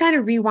wanted to kind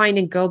of rewind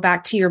and go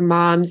back to your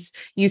mom's.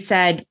 You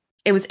said,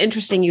 it was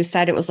interesting. You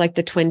said it was like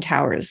the Twin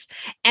Towers.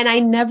 And I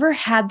never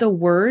had the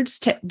words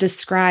to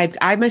describe.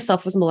 I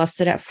myself was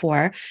molested at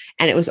 4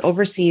 and it was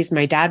overseas.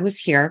 My dad was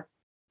here.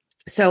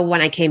 So when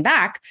I came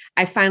back,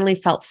 I finally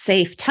felt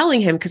safe telling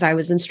him because I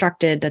was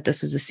instructed that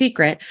this was a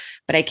secret.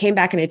 But I came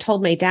back and I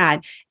told my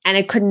dad, and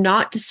I could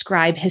not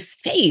describe his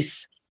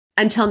face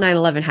until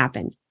 9/11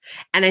 happened.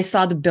 And I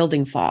saw the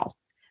building fall.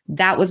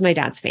 That was my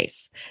dad's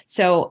face.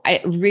 So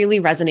it really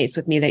resonates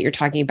with me that you're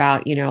talking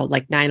about,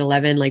 like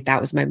 9/11, like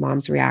that was my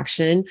mom's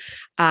reaction.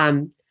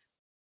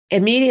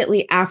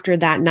 Immediately after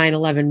that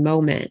 9/11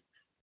 moment,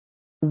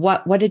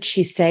 what did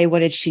she say? What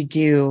did she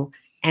do?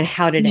 And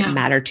how did it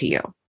matter to you?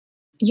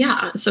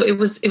 Yeah. So it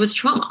was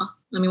trauma.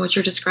 I mean, what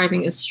you're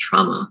describing is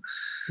trauma.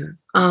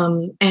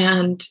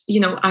 And,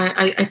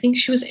 I think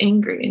she was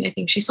angry and I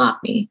think she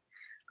slapped me.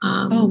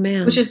 Oh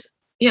man. Which is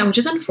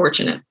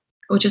unfortunate.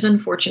 Which is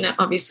unfortunate,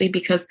 obviously,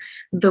 because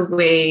the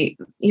way,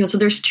 so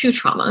there's 2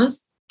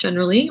 traumas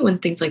generally when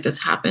things like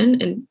this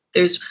happen. And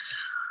there's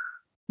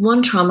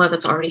one trauma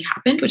that's already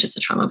happened, which is the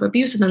trauma of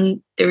abuse. And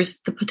then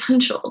there's a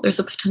potential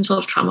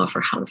of trauma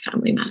for how the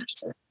family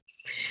manages it.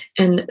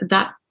 And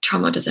that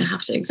trauma doesn't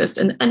have to exist.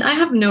 And I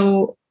have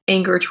no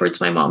anger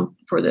towards my mom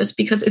for this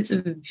because it's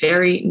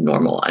very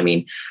normal. I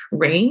mean,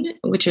 RAINN,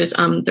 which is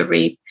the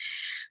Rape,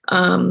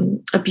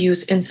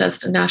 Abuse,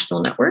 Incest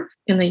National Network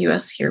in the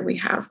US. Here we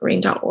have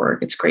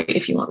RAINN.org. It's great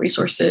if you want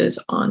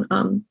resources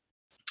on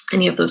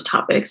any of those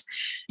topics.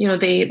 You know,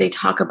 they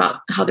talk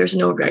about how there's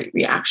no right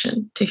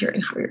reaction to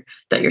hearing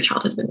that your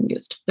child has been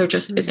abused. There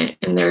just isn't.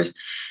 And there's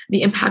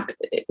the impact,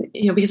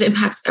 you know, because it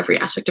impacts every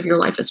aspect of your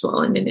life as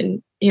well.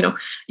 And you know,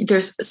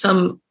 there's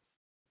some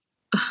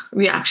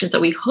reactions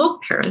that we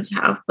hope parents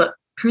have, but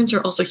parents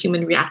are also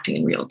human reacting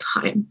in real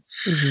time.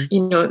 Mm-hmm.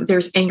 You know,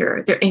 there's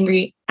anger. They're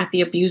angry at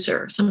the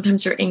abuser.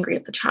 Sometimes they're angry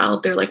at the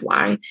child. They're like,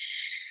 why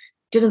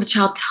didn't the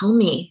child tell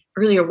me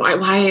earlier? Why,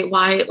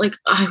 like,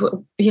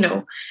 you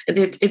know,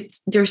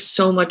 it's there's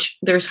so much,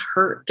 there's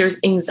hurt, there's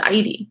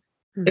anxiety.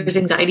 Mm-hmm. There's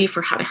anxiety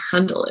for how to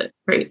handle it,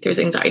 right? There's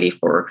anxiety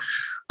for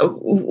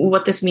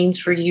what this means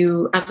for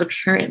you as a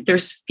parent.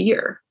 There's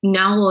fear.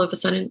 Now, all of a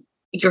sudden,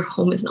 your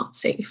home is not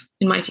safe.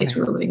 In my case,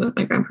 we were living with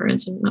my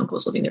grandparents and my uncle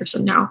was living there. So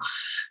now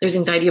there's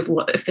anxiety of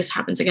what if this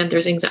happens again.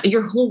 There's anxiety.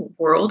 Your whole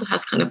world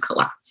has kind of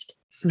collapsed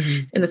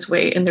in this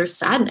way. And there's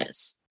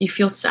sadness. You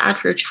feel sad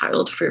for your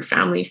child, for your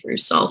family, for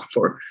yourself,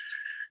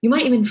 you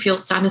might even feel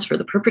sadness for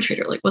the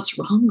perpetrator. Like, what's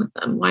wrong with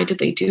them? Why did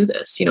they do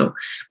this? You know,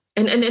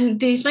 and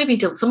these might be,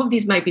 some of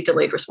these might be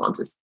delayed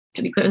responses,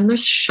 to be clear. And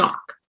there's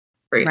shock,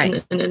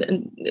 right?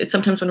 And it's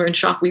sometimes when we're in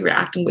shock, we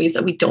react in ways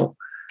that we don't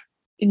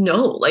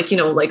know. Like, you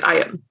know, like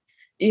I am.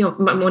 You know,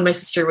 when my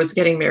sister was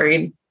getting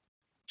married,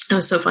 it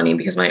was so funny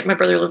because my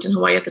brother lived in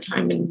Hawaii at the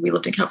time and we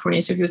lived in California.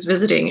 So he was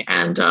visiting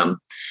and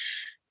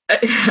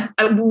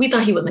we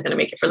thought he wasn't going to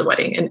make it for the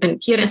wedding.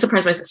 And he hadn't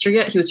surprised my sister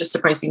yet. He was just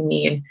surprising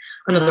me and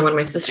another one of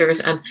my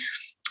sisters. And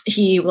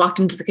he walked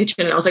into the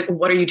kitchen and I was like,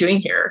 what are you doing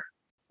here?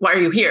 Why are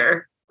you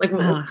here? Like,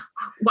 why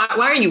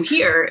are you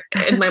here?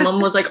 And my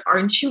mom was like,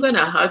 aren't you going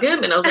to hug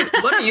him? And I was like,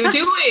 what are you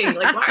doing?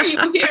 Like, why are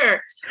you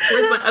here?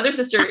 Whereas my other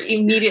sister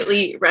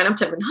immediately ran up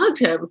to him and hugged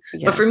him.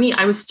 Yes. But for me,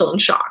 I was still in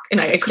shock and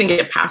I couldn't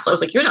get past. I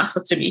was like, you're not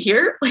supposed to be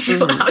here. Like,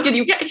 how did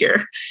you get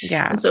here?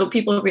 Yeah. And so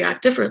people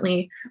react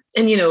differently.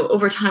 And, you know,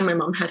 over time, my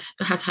mom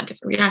has had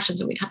different reactions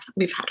and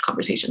we've had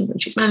conversations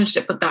and she's managed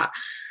it. But that,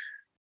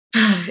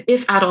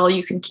 if at all,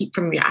 you can keep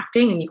from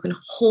reacting and you can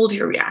hold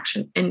your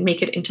reaction and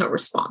make it into a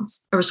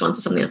response. A response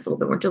is something that's a little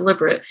bit more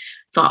deliberate,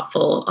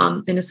 thoughtful,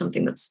 and is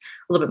something that's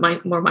a little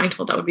bit more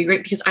mindful. That would be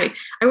great because I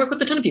work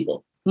with a ton of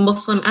people,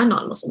 Muslim and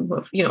non-Muslim, who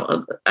have, you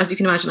know, as you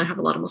can imagine, I have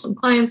a lot of Muslim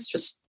clients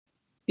just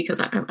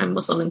because I'm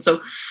Muslim. And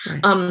so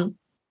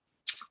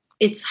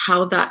it's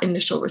how that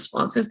initial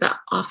response is that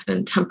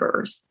often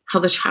tempers how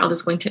the child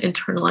is going to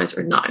internalize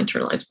or not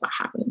internalize what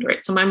happened,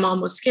 right? So my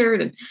mom was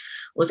scared and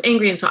was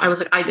angry. And so I was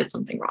like, I did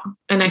something wrong.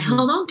 And I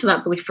held on to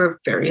that belief for a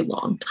very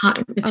long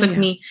time. It took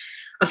me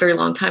a very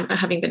long time,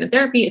 having been in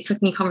therapy. It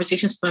took me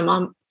conversations with my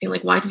mom being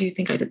like, why did you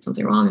think I did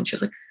something wrong? And she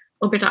was like,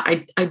 oh, Beta,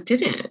 I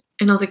didn't.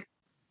 And I was like,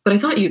 but I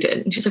thought you did.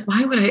 And she's like,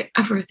 why would I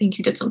ever think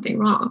you did something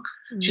wrong?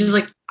 She's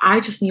like, I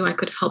just knew I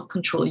could help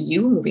control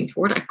you moving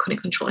forward. I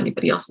couldn't control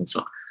anybody else. And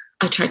so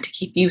I tried to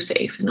keep you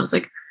safe. And I was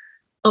like,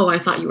 oh, I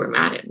thought you were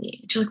mad at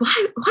me. She's like,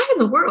 why in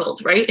the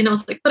world? Right. And I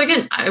was like, but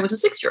again, I was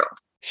a 6-year-old.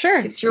 Sure.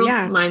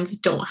 6-year-old minds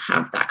don't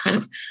have that kind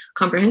of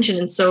comprehension.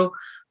 And so,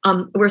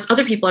 whereas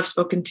other people I've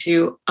spoken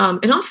to,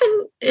 and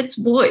often it's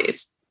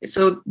boys.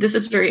 So this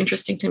is very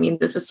interesting to me.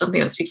 This is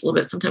something that speaks a little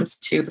bit sometimes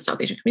to the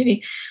South Asian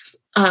community.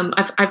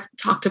 I've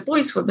talked to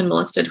boys who have been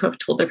molested, who have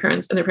told their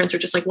parents, and their parents are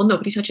just like, well,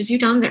 nobody touches you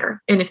down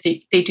there. And if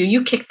they do,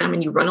 you kick them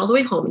and you run all the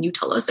way home and you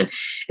tell us, and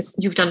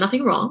you've done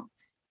nothing wrong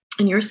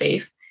and you're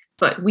safe,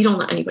 but we don't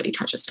let anybody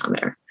touch us down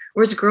there.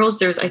 Whereas girls,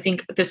 there's, I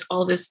think,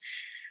 all this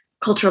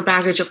cultural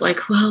baggage of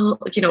like, well,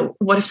 you know,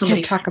 what if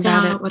somebody talk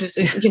about it? What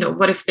if, you know,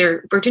 what if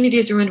their virginity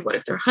is ruined? What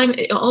if they're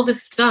all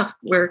this stuff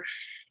where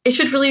it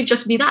should really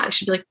just be that. It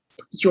should be like,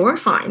 you're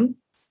fine.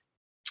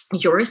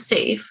 You're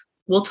safe.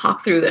 We'll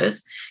talk through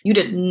this. You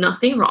did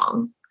nothing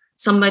wrong.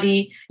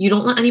 You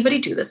don't let anybody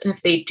do this. And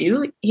if they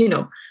do, you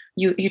know,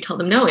 you tell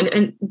them no.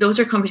 And those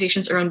are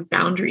conversations around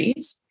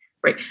boundaries,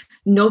 right?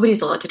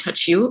 Nobody's allowed to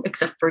touch you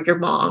except for your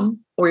mom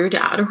or your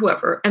dad or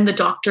whoever. And the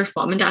doctor, if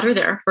mom and dad are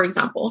there, for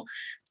example.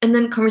 And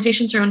then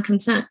conversations around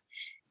consent.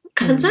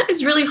 Consent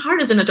is really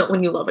hard as an adult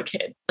when you love a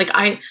kid. Like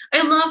I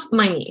love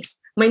my niece.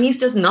 My niece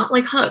does not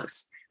like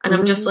hugs. And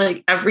I'm just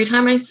like, every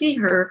time I see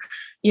her,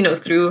 you know,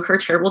 through her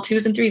terrible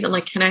 2s and 3s, I'm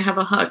like, can I have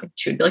a hug? And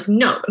she would be like,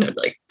 no. And I'd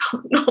be like,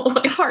 oh, no.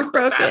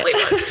 Heartbroken.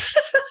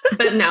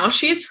 But now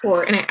she's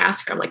 4 and I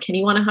ask her, I'm like, can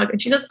you want a hug?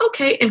 And she says,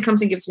 okay. And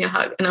comes and gives me a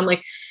hug. And I'm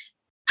like,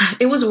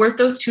 it was worth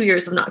those 2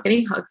 years of not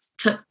getting hugs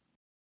to,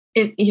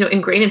 you know,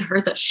 ingrain in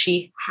her that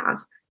she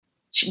has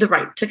the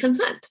right to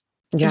consent.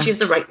 Yeah. And she has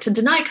the right to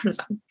deny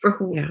consent for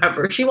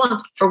whoever she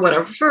wants, for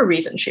whatever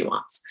reason she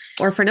wants.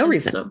 Or for no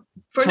reason. So,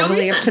 for totally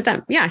no reason. Up to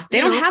them. Yeah. They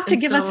don't have to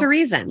give us a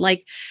reason.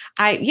 Like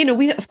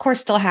we of course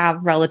still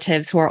have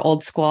relatives who are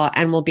old school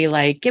and will be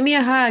like, give me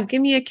a hug,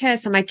 give me a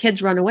kiss. And my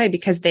kids run away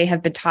because they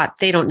have been taught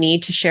they don't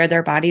need to share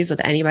their bodies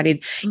with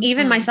anybody,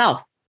 even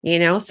myself.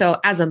 So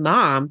as a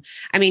mom,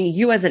 I mean,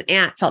 you as an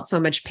aunt felt so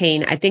much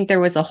pain. I think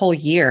there was a whole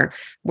year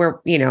where,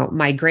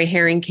 my gray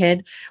hairing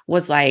kid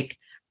was like,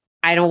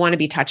 I don't want to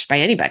be touched by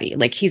anybody.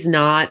 Like, he's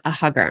not a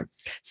hugger.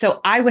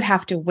 So I would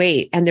have to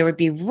wait. And there would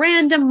be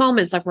random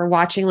moments like we're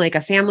watching like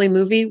a family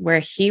movie where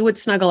he would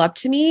snuggle up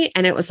to me.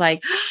 And it was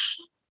like,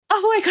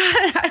 oh my God,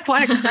 I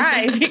want to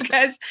cry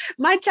because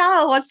my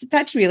child wants to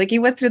touch me. Like, he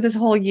went through this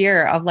whole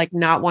year of like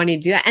not wanting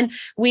to do that. And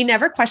we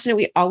never questioned it.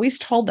 We always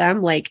told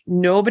them like,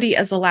 nobody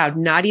is allowed,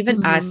 not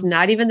even us,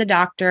 not even the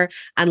doctor,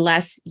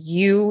 unless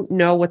you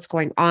know what's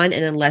going on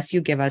and unless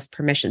you give us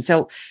permission.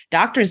 So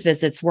doctor's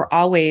visits, we're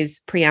always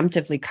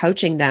preemptively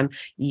coaching them.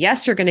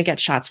 Yes, you're going to get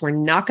shots. We're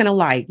not going to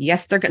lie.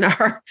 Yes, they're going to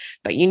hurt,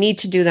 but you need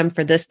to do them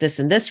for this, this,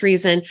 and this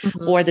reason.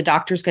 Or the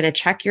doctor's going to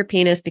check your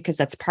penis because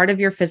that's part of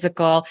your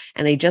physical.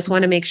 And they just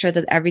want to make sure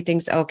that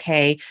everything's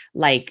okay.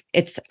 Like,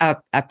 it's a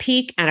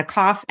peak and a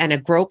cough and a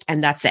grope,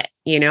 and that's it,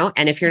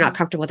 And if you're not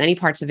comfortable with any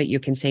parts of it, you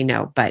can say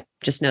no, but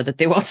just know that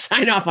they won't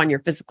sign off on your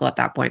physical at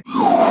that point.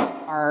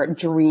 Our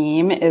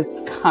dream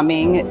is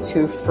coming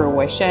to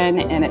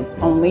fruition, and it's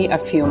only a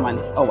few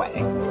months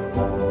away.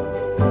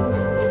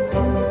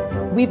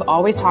 We've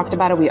always talked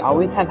about it. We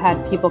always have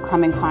had people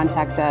come and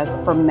contact us.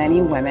 For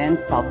many women,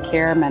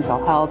 self-care,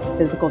 mental health,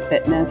 physical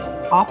fitness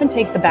often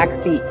take the back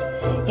seat.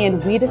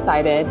 And we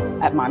decided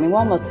at Momming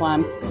While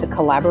Muslim to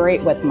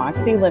collaborate with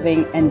Moxie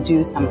Living and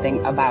do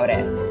something about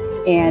it.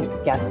 And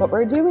guess what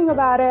we're doing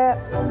about it?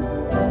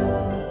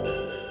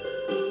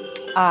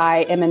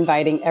 I am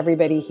inviting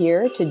everybody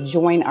here to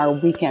join our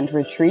weekend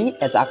retreat.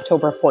 It's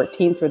October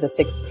 14th through the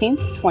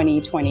 16th,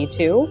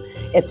 2022.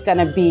 It's going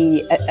to be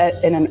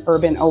in an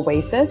urban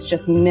oasis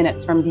just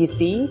minutes from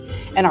DC.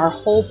 And our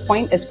whole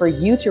point is for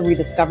you to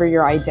rediscover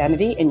your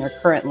identity in your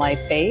current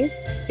life phase,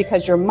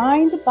 because your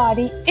mind,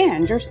 body,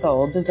 and your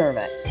soul deserve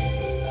it.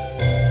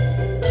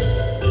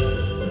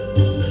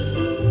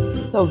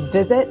 So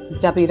visit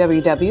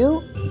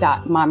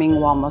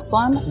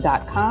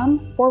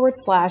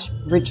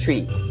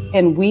www.mommingwhilemuslim.com/retreat,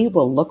 and we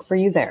will look for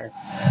you there.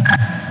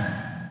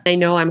 I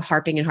know I'm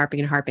harping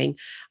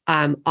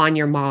on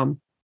your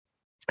mom.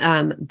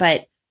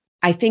 But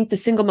I think the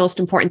single most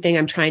important thing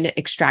I'm trying to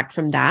extract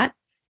from that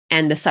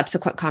and the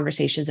subsequent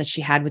conversations that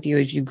she had with you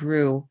as you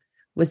grew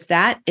was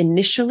that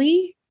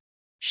initially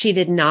she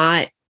did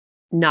not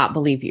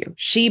believe you.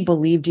 She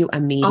believed you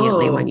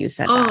immediately when you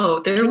said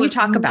that. Can you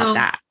talk about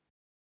that?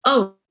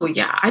 Oh,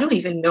 yeah. I don't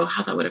even know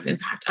how that would have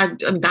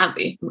impacted.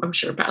 Badly. I'm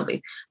sure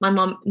badly. My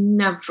mom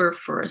never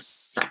for a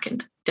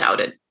second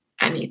doubted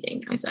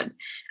anything I said.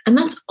 And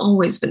that's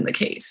always been the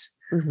case.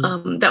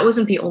 That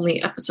wasn't the only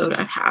episode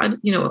I've had.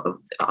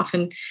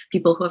 Often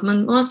people who have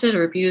been molested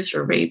or abused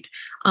or raped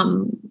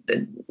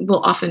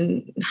will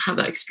often have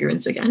that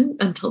experience again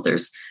until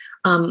there's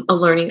a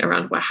learning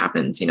around what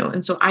happens,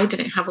 And so I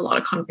didn't have a lot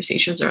of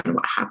conversations around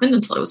what happened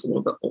until I was a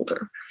little bit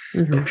older.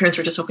 My parents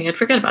were just hoping I'd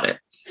forget about it.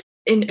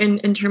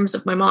 In terms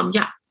of my mom,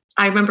 yeah,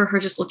 I remember her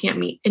just looking at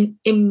me and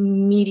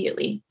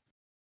immediately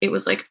it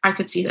was like I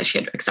could see that she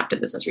had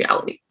accepted this as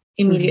reality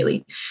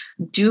immediately.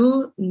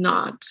 Do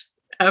not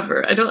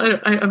ever.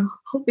 I'm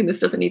hoping this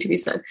doesn't need to be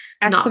said.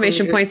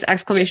 Exclamation points,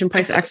 exclamation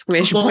points,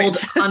 exclamation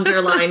points. Bold,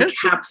 underline,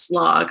 caps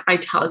lock,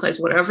 italicize,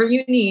 whatever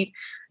you need.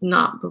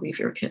 Not believe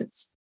your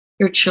kids.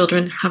 Your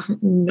children have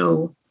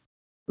no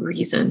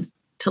reason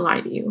to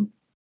lie to you.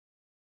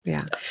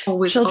 Yeah.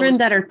 Children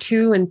that are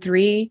 2 and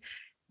 3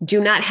 do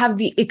not have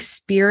the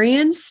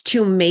experience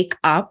to make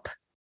up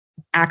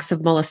acts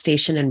of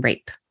molestation and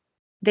rape.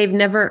 They've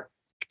never,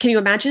 can you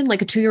imagine?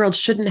 Like, a 2-year-old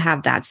shouldn't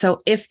have that.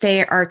 So if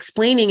they are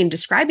explaining and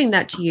describing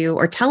that to you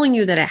or telling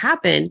you that it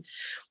happened,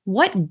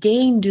 what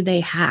gain do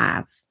they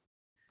have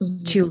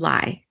to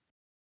lie?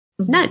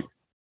 None.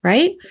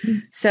 Right?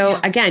 So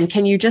again,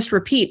 can you just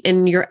repeat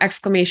in your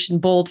exclamation,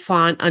 bold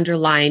font,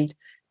 underlined,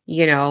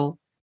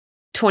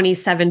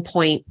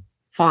 27-point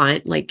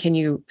font, like, can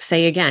you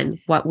say again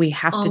what we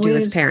have to do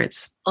as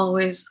parents?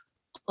 Always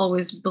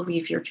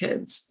believe your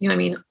kids.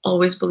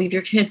 Always believe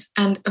your kids,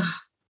 and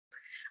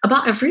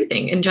about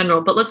everything in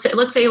general. But let's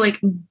say like,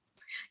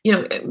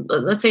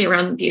 let's say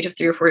around the age of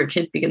 3 or 4, your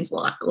kid begins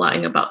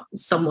lying about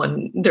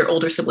their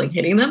older sibling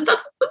hitting them.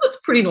 That's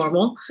pretty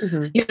normal.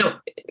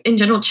 In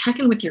general, check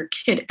in with your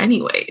kid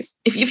anyways.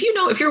 If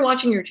you're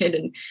watching your kid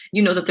and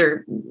you know that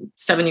their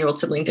 7-year-old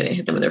sibling didn't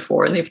hit them when they're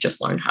 4 and they've just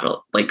learned how to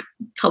like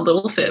tell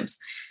little fibs,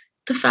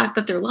 the fact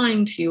that they're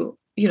lying to you,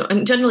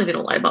 and generally they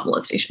don't lie about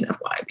molestation,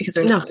 FYI, because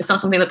it's not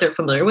something that they're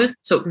familiar with.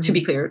 So to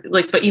be clear,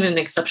 but even an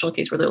exceptional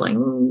case where they're like,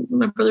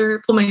 my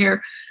brother pulled my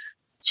hair,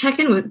 check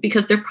in with,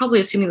 because they're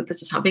probably assuming that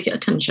this is how they get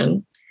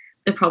attention.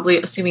 They're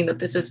probably assuming that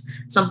this is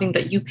something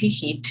that you pay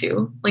heed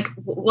to. Like,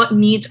 what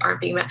needs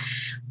aren't being met.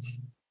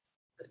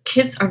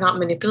 Kids are not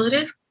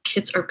manipulative.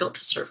 Kids are built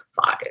to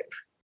survive.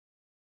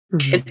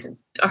 kids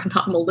are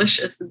not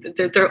malicious.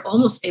 They're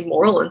almost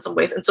amoral in some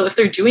ways. And so if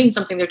they're doing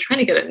something, they're trying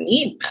to get a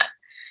need met.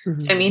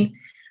 I mean,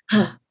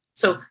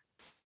 so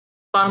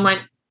bottom line,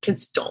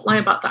 kids don't lie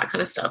about that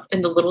kind of stuff.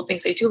 And the little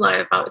things they do lie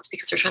about, it's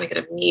because they're trying to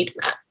get a need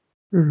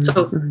met.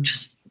 So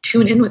just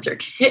tune in with your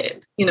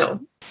kid,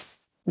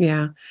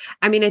 Yeah.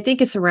 I mean, I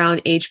think it's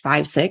around age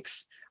 5,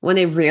 6 when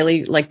they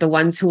really, like, the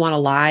ones who want to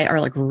lie are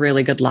like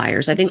really good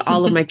liars. I think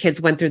all of my kids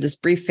went through this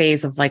brief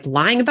phase of like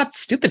lying about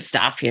stupid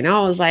stuff, It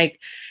was like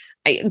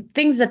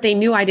things that they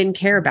knew I didn't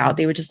care about.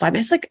 They would just lie.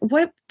 It's like,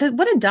 what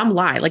a dumb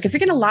lie. Like, if you're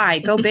going to lie,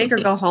 go big or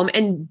go home.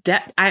 And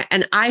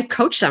I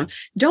coach them,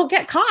 don't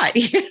get caught,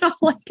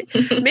 like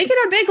make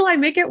it a big lie,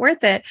 make it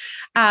worth it.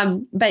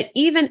 But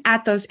even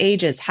at those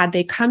ages, had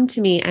they come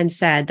to me and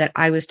said that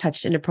I was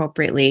touched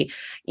inappropriately,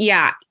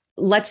 yeah,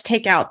 let's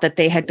take out that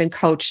they had been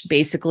coached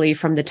basically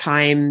from the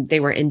time they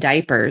were in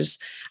diapers.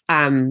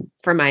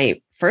 For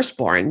my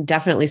firstborn,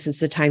 definitely since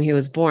the time he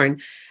was born,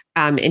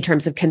 in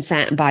terms of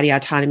consent and body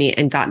autonomy,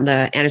 and gotten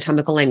the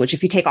anatomical language.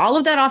 If you take all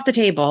of that off the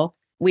table,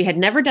 we had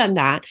never done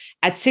that.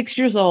 At 6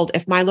 years old,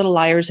 if my little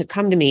liars had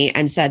come to me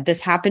and said,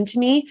 this happened to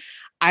me,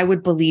 I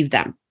would believe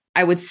them.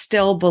 I would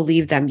still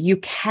believe them. You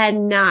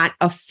cannot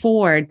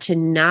afford to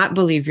not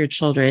believe your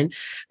children,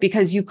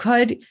 because you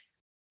could,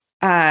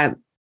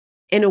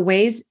 in a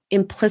ways,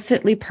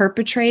 implicitly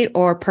perpetrate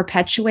or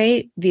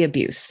perpetuate the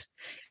abuse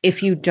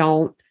if you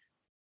don't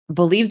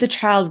believe the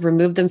child,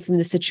 remove them from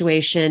the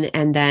situation,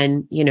 and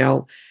then,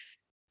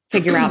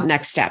 figure out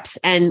next steps.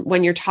 And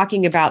when you're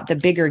talking about the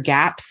bigger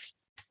gaps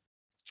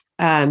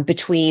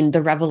between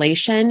the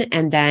revelation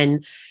and then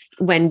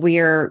when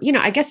we're,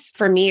 I guess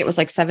for me, it was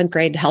like 7th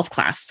grade health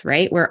class,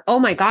 right? Where, oh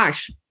my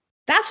gosh,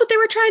 that's what they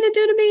were trying to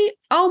do to me.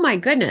 Oh my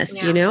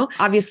goodness. Yeah.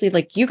 Obviously,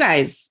 like, you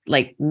guys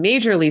like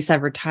majorly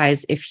severed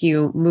ties if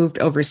you moved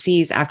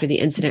overseas after the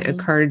incident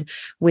occurred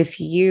with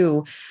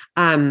you.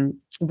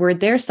 Were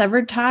there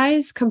severed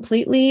ties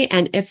completely?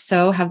 And if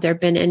so, have there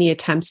been any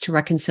attempts to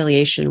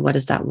reconciliation? What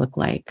does that look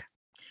like?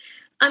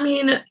 I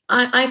mean,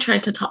 I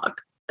tried to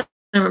talk.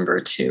 I remember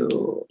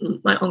to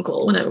my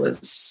uncle when I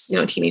was,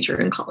 a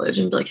teenager in college,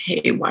 and be like,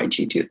 hey, why'd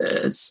you do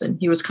this? And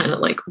he was kind of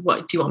like,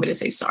 what, do you want me to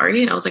say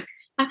sorry? And I was like,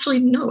 actually,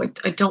 no,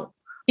 I don't.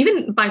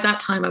 Even by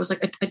that time, I was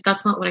like,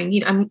 that's not what I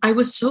need. I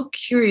was so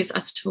curious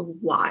as to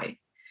why.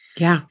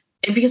 Yeah.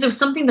 And because it was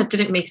something that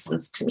didn't make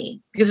sense to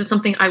me, because it's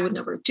something I would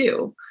never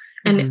do.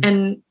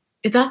 And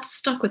that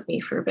stuck with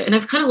me for a bit. And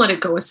I've kind of let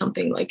it go as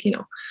something like,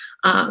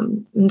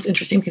 it's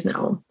interesting because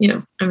now,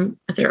 I'm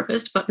a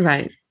therapist, but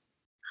right.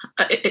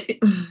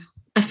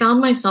 I found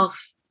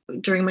myself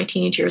during my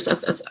teenage years,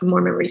 as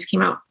more memories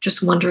came out,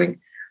 just wondering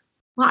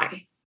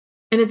why.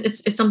 And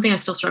it's something I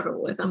still struggle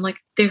with. I'm like,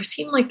 there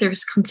seem like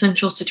there's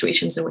consensual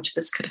situations in which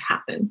this could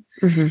happen.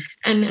 And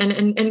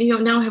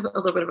now I have a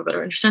little bit of a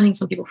better understanding.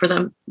 Some people, for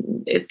them,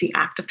 the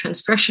act of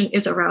transgression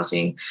is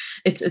arousing.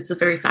 It's the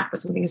very fact that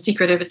something is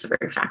secretive. It's the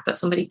very fact that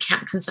somebody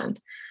can't consent.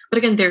 But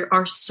again, there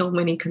are so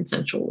many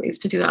consensual ways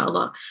to do that. A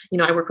lot.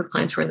 I work with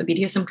clients who are in the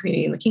BDSM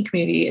community, in the kink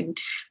community, and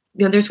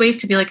there's ways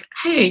to be like,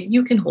 hey,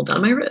 you can hold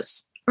down my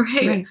wrist, or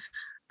hey. Right.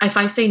 If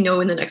I say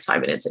no in the next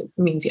 5 minutes, it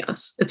means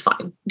yes. It's fine.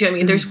 Do you know what I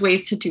mean? There's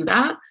ways to do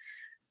that,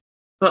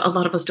 but a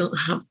lot of us don't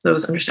have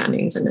those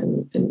understandings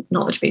and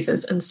knowledge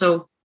bases. And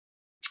so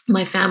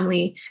my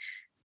family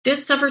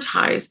did sever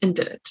ties and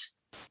didn't.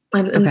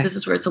 And this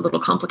is where it's a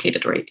little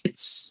complicated, right?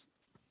 It's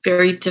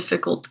very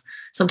difficult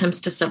sometimes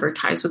to sever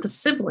ties with a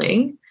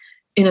sibling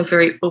in a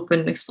very open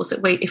and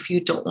explicit way if you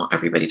don't want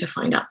everybody to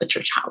find out that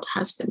your child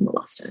has been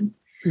molested.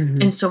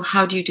 And so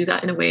how do you do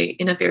that in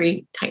a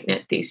very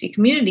tight-knit Desi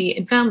community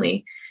and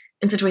family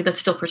in such a way that's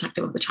still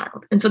protective of the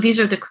child? And so these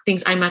are the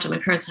things I imagine my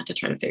parents had to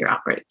try to figure out,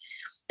 right?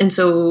 And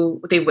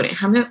so they wouldn't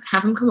have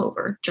him come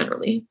over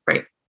generally,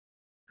 right?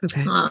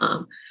 Okay.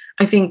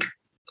 I think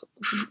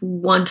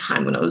one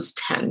time when I was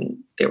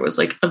 10, there was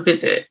like a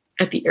visit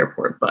at the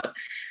airport, but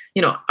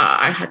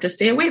I had to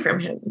stay away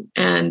from him,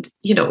 and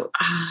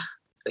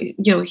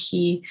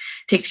he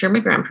takes care of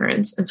my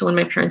grandparents, and so when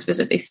my parents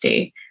visit, they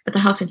stay at the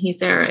house, and he's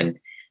there, and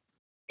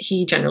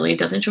he generally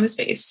doesn't show his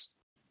face.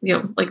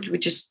 Like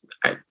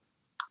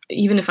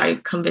even if I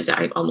come visit,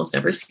 I almost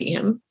never see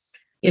him,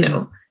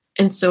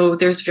 And so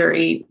there's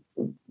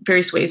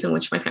various ways in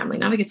which my family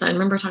navigates that. I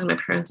remember talking to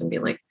my parents and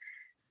being like,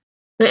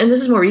 and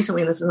this is more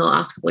recently, and this is in the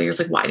last couple of years,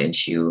 like, why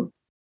didn't you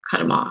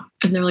cut him off?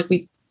 And they're like,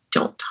 we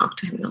don't talk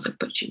to him. And I was like,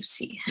 but you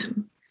see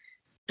him.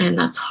 And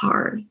that's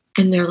hard.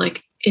 And they're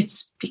like,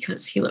 it's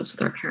because he lives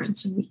with our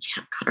parents and we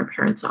can't cut our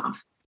parents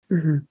off.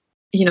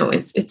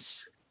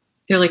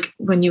 They're like,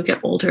 when you get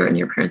older and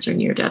your parents are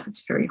near death,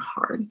 it's very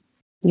hard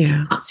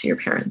to not see your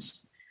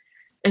parents.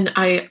 And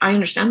I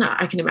understand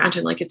that. I can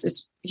imagine, like,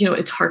 it's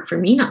hard for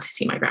me not to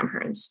see my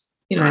grandparents.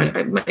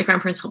 Right. My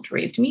grandparents helped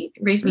raise me.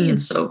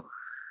 And so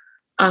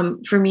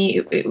for me,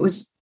 it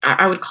was,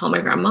 I would call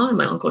my grandma, and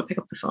my uncle would pick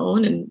up the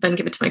phone and then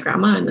give it to my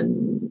grandma. And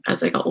then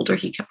as I got older,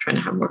 he kept trying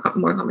to have more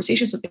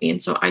conversations with me.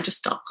 And so I just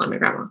stopped calling my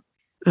grandma.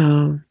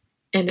 Oh.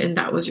 And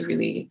that was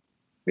really,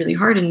 really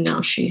hard. And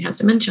now she has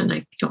dementia, and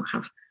I don't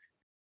have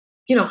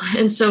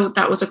and so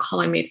that was a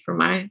call I made for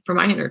my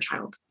inner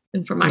child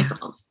and for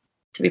myself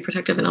to be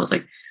protective. And I was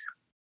like,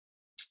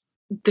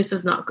 this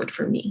is not good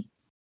for me.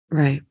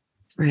 Right.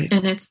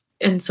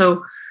 And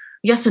so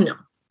yes and no,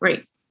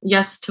 right?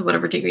 Yes, to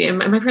whatever degree. And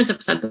my parents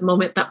have said the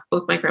moment that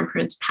both my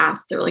grandparents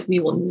passed, they're like, we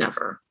will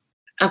never,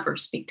 ever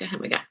speak to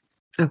him again.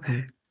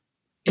 Okay.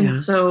 And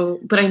so,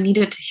 but I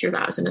needed to hear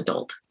that as an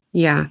adult.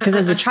 Yeah. Because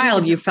as a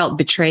child, you felt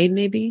betrayed,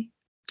 maybe?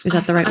 Is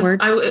that the right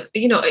word?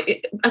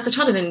 As a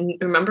child, I didn't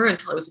remember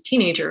until I was a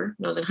teenager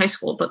and I was in high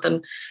school. But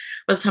then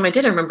by the time I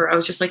did, I remember I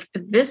was just like,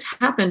 this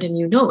happened and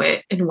you know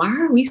it. And why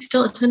are we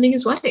still attending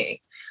his wedding?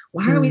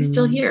 Why are we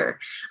still here?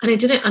 And I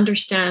didn't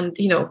understand,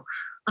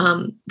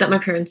 that my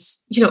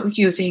parents,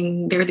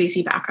 using their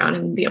Desi background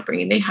and the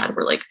upbringing they had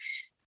were like,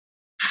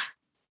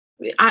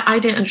 I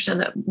didn't understand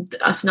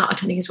that us not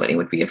attending his wedding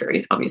would be a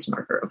very obvious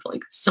marker of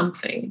like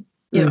something,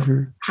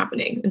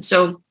 happening. And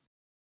so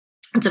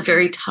it's a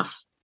very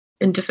tough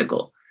and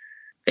difficult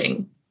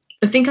thing.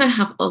 I think I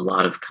have a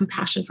lot of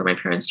compassion for my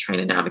parents trying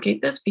to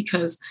navigate this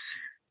because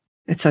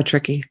it's so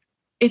tricky.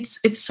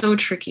 It's so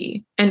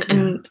tricky.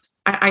 And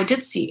I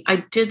did see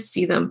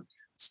them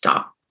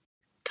stop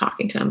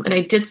talking to him. And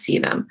I did see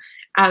them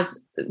as,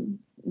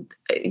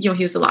 he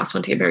was the last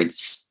one to get married,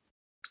 just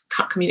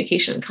cut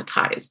communication and cut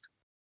ties.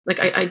 Like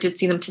I did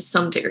see them to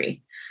some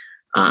degree.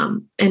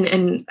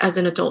 And as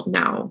an adult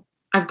now,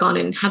 I've gone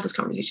and had those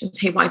conversations.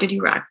 Hey, why did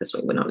you react this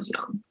way when I was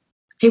young?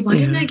 Hey, why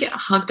didn't I get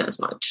hugged as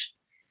much?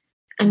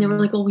 And they were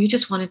like, well, we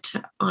just wanted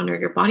to honor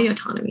your body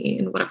autonomy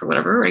and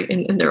whatever, right?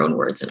 In their own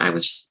words. And I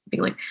was just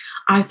being like,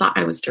 I thought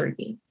I was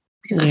dirty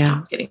because I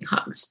stopped getting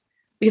hugs.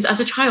 Because as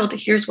a child,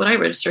 here's what I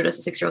registered as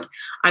a 6-year-old.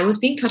 I was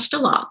being touched a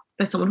lot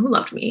by someone who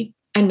loved me.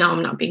 And now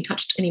I'm not being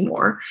touched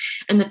anymore.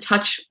 And the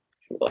touch,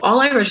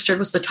 all I registered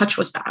was the touch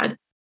was bad.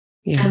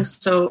 Yeah. And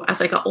so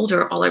as I got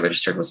older, all I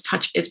registered was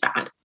touch is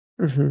bad.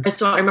 Mm-hmm. And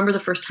so I remember the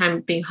first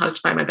time being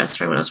hugged by my best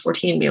friend when I was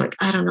 14, being like,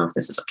 I don't know if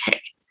this is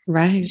okay.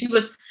 Right. She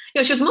was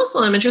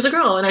Muslim and she was a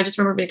girl. And I just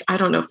remember being like, I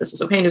don't know if this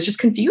is okay. And it was just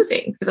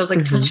confusing because I was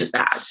like, touch is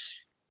bad.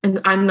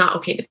 And I'm not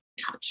okay to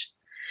touch.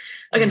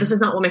 Again, this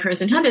is not what my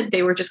parents intended.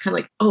 They were just kind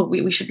of like, oh,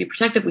 we should be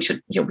protective. We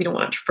should, we don't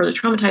want to further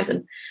traumatize.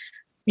 And,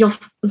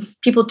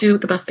 people do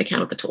the best they can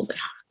with the tools they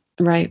have.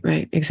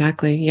 Right.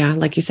 Exactly. Yeah.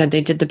 Like you said,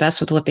 they did the best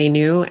with what they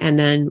knew. And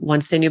then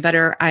once they knew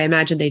better, I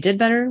imagine they did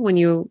better when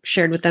you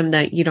shared with them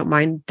that you don't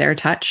mind their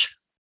touch.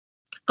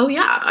 Oh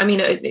yeah. I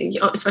mean,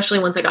 especially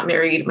once I got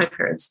married, my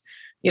parents,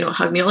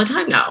 hug me all the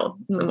time now.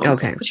 My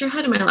mom's like, put your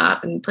head in my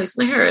lap and place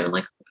my hair. And I'm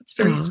like, it's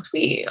very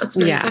sweet. It's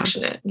very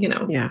affectionate,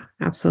 Yeah,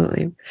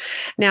 absolutely.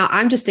 Now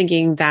I'm just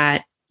thinking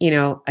that,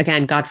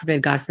 again, God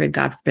forbid,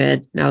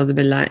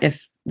 na'udhu,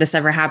 if this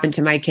ever happened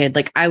to my kid,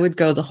 like I would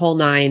go the whole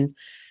 9,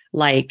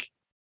 like,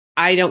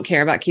 I don't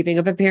care about keeping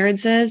up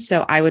appearances.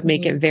 So I would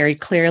make it very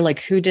clear,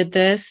 like, who did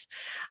this?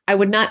 I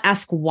would not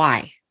ask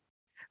why,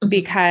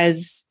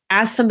 because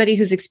as somebody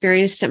who's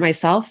experienced it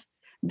myself,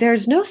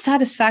 there's no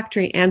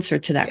satisfactory answer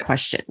to that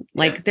question.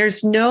 Like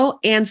there's no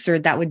answer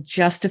that would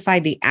justify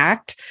the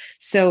act.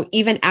 So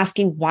even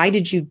asking, why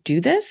did you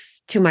do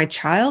this to my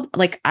child?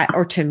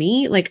 Or to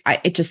me,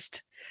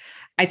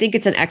 I think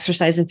it's an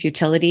exercise in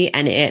futility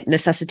and it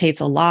necessitates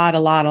a lot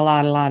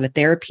of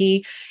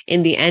therapy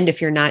in the end,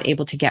 if you're not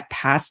able to get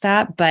past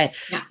that. But,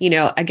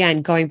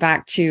 again, going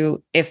back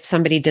to if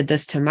somebody did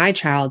this to my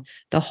child,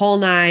 the whole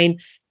 9,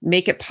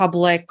 make it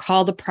public,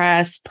 call the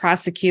press,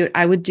 prosecute,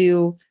 I would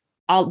do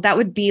all, that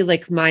would be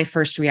like my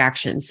first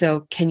reaction.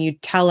 So can you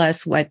tell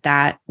us what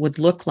that would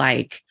look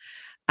like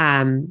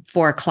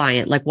for a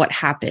client? Like what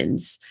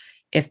happens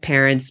if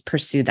parents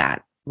pursue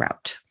that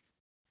route?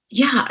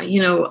 Yeah.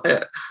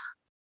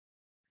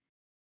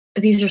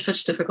 These are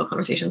such difficult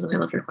conversations, and I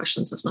love your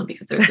questions, Usma,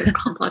 because they're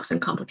complex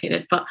and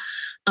complicated. But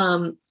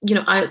I've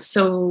done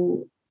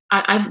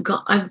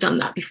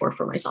that before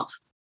for myself.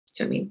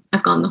 Do you know what I mean?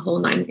 I've gone the whole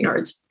 9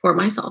 yards for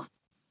myself,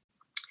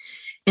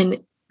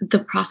 and the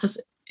process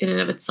in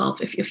and of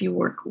itself, if you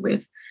work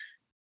with,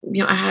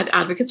 I had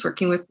advocates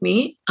working with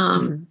me,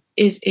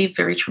 is a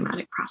very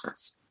traumatic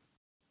process.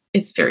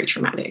 It's very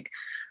traumatic.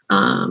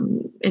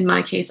 In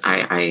my case,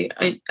 I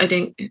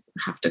didn't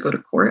have to go to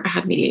court. I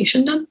had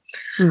mediation done.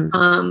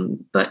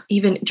 But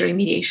even during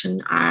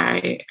mediation,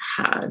 I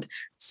had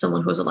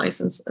someone who was a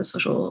licensed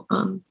social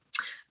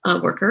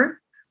worker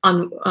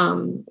on,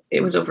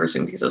 it was over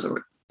Zoom because it was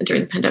over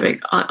during the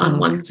pandemic on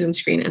one Zoom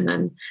screen. And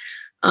then,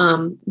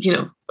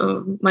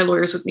 my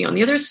lawyers with me on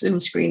the other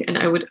Zoom screen, and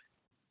I would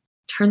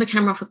turn the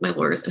camera off with my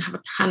lawyers and have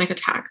a panic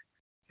attack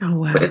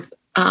with,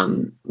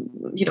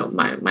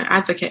 my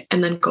advocate,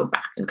 and then go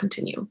back and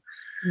continue.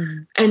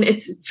 And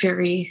it's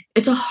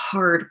a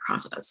hard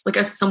process. Like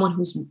as someone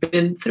who's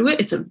been through it,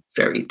 it's a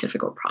very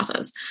difficult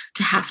process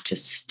to have to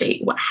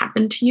state what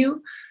happened to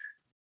you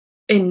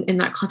in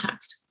that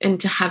context, and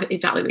to have it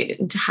evaluated,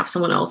 and to have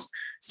someone else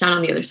stand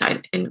on the other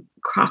side and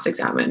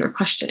cross-examine or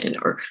question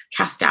or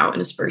cast doubt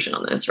and aspersion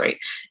on this. Right.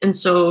 And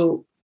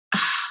so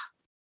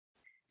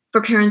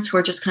for parents who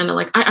are just kind of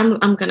like,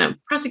 I'm going to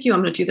prosecute,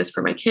 I'm going to do this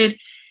for my kid,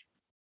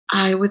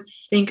 I would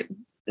think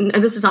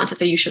and this is not to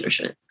say you should or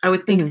shouldn't. I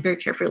would think very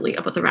carefully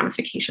about the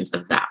ramifications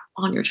of that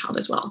on your child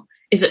as well.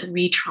 Is it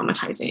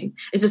re-traumatizing?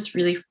 Is this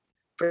really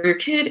for your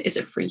kid? Is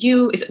it for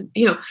you? Is it,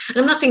 and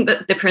I'm not saying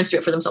that the parents do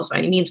it for themselves by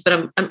any means,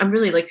 but I'm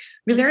really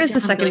there is a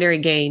secondary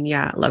gain.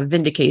 Yeah. Love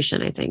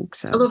vindication, I think.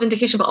 So a little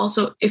vindication, but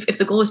also if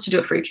the goal is to do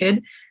it for your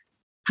kid,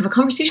 have a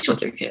conversation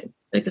with your kid.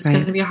 Like, this is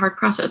going to be a hard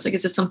process. Like,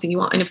 is this something you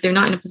want? And if they're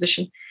not in a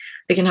position,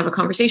 they can have a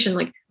conversation,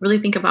 like really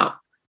think about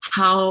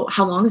how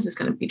long is this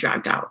going to be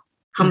dragged out?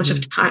 How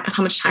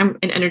much time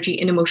and energy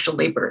and emotional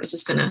labor is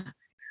this going to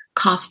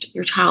cost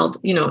your child,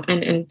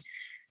 and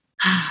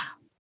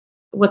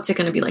what's it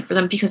going to be like for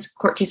them? Because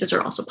court cases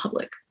are also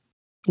public.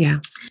 Yeah.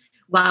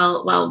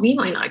 While we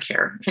might not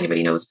care if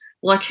anybody knows,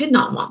 will our kid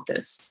not want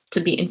this to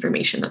be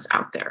information that's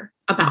out there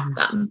about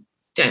them?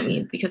 Do you know what I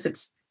mean? Because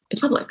it's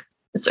public,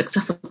 it's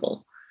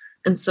accessible.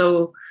 And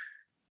so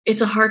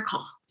it's a hard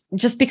call.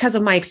 Just because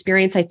of my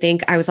experience, I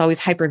think I was always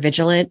hyper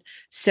vigilant.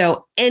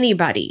 So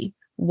anybody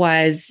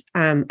was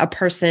a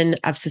person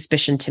of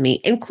suspicion to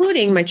me,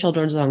 including my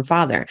children's own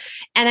father.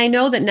 And I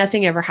know that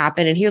nothing ever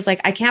happened. And he was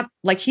like,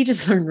 he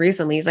just learned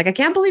recently, he's like, I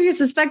can't believe you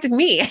suspected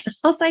me. I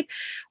was like,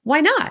 why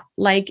not?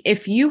 Like,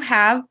 if you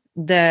have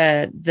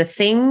the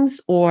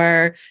things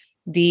or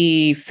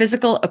the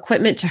physical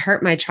equipment to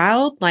hurt my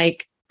child,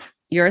 like,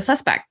 you're a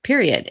suspect,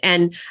 period.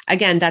 And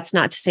again, that's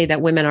not to say that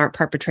women aren't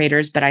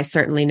perpetrators, but I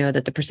certainly know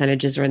that the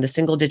percentages are in the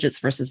single digits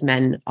versus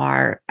men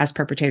are as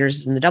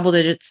perpetrators in the double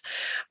digits.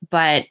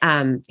 But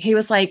he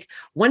was like,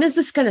 when is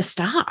this going to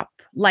stop?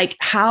 Like,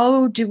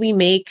 how do we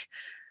make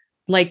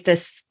like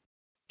this?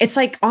 It's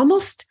like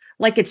almost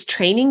like it's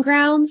training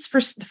grounds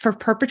for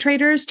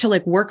perpetrators to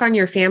like work on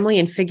your family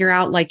and figure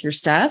out like your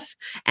stuff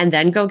and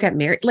then go get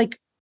married. Like,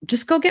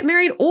 just go get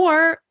married,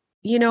 or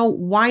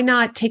why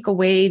not take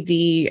away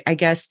the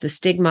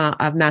stigma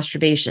of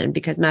masturbation?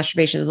 Because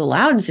masturbation is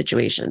allowed in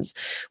situations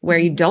where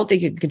you don't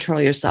think you can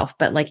control yourself,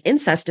 but like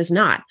incest is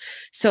not.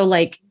 So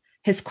like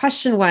his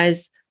question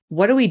was,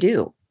 what do we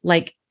do?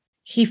 Like,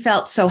 he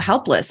felt so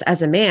helpless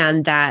as a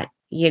man that,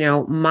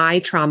 my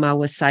trauma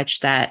was such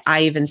that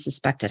I even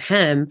suspected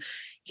him.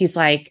 He's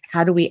like,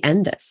 how do we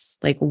end this?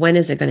 Like, when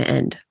is it going to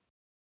end?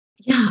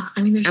 Yeah,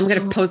 I mean, I'm going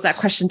to pose that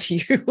question to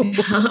you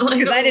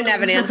because I didn't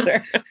have an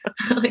answer.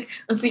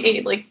 That's the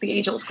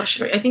age-old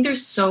question, right? I think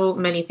there's so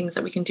many things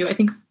that we can do. I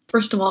think,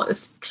 first of all,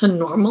 is to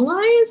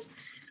normalize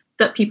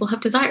that people have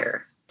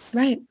desire.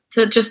 Right.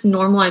 To just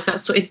normalize that,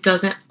 so it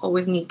doesn't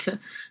always need to.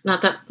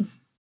 Not that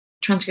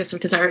transgressive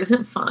desire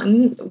isn't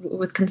fun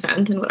with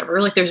consent and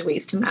whatever. Like, there's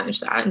ways to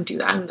manage that and do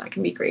that, and that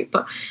can be great.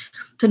 But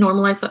to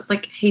normalize that,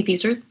 like, hey,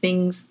 these are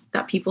things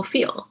that people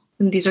feel,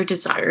 and these are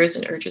desires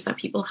and urges that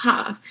people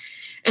have.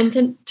 And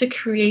then to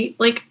create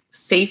like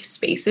safe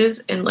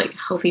spaces and like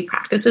healthy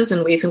practices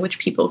and ways in which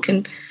people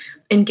can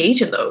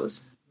engage in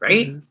those,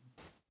 right?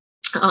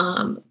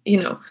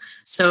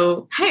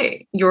 So,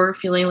 hey, you're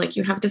feeling like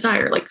you have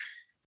desire. Like,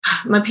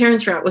 my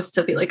parents' route was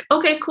to be like,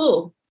 okay,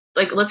 cool.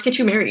 Like, let's get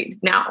you married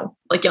now,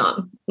 like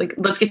young, like,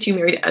 let's get you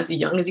married as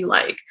young as you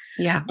like.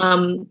 Yeah.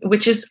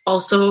 Which is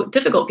also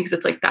difficult because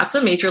it's like, that's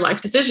a major life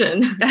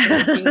decision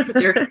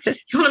because you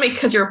want to make,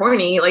 because you're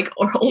horny, like,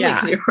 or only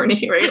because you're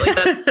horny, right?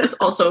 Like that's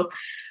also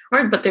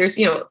hard, but there's,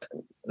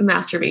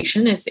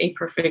 masturbation is a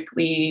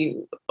perfectly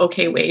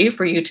okay way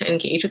for you to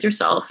engage with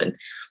yourself and,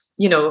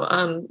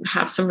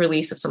 have some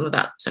release of some of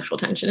that sexual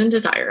tension and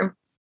desire.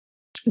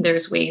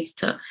 There's ways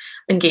to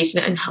engage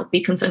in it in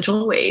healthy,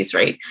 consensual ways,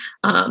 right?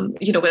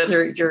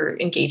 Whether you're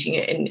engaging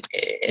it in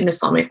an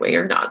Islamic way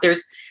or not.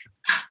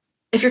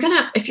 If you're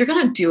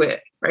gonna do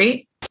it,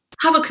 right,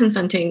 have a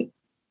consenting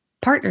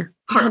partner,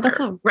 that's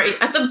all. Right?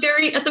 At the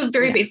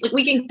very base, like,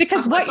 we can,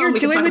 because what you're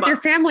doing with your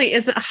family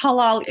isn't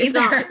halal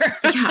either.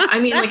 I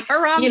mean, that's like,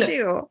 haram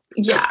too.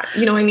 Yeah,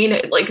 I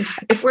mean, like,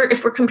 if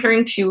we're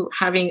comparing to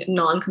having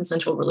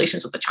non-consensual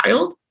relations with a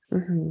child.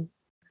 Mm-hmm.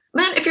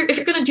 Man, if you're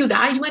going to do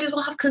that, you might as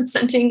well have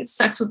consenting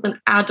sex with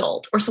an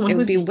adult or someone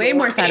who's be way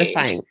more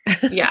satisfying.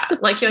 Yeah.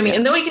 Like, I mean,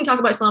 and then we can talk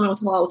about Islam and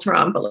what's halal, what's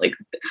haram, but like,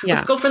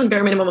 let's go from the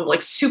bare minimum of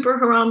like super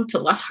haram to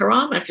less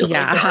haram. I feel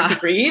like there are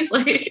degrees,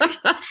 like,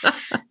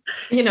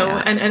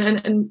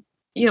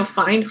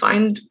 and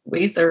find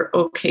ways that are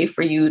okay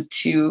for you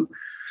to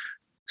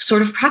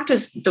sort of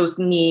practice those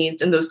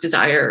needs and those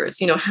desires,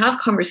 have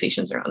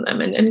conversations around them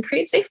and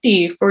create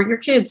safety for your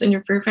kids and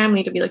for your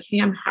family to be like, hey,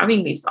 I'm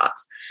having these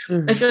thoughts.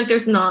 Mm-hmm. I feel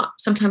like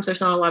sometimes there's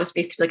not a lot of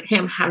space to be like, hey,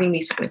 I'm having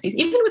these fantasies,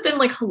 even within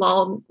like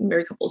halal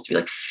married couples, to be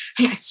like,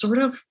 hey, I sort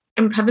of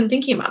have been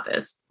thinking about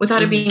this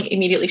without it being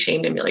immediately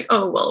shamed and be like,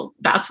 oh, well,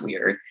 that's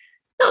weird.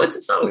 No,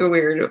 it's not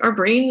weird. Our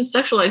brains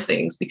sexualize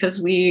things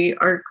because we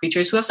are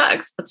creatures who have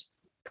sex. That's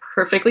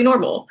perfectly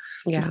normal.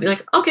 Yeah. To be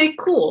like, okay,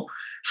 cool.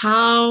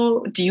 How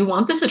do you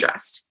want this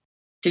addressed?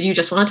 Did you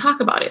just want to talk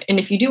about it? And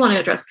if you do want it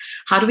addressed,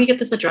 how do we get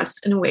this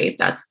addressed in a way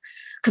that's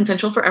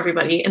consensual for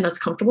everybody and that's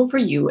comfortable for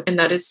you and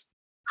that is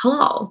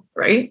halal,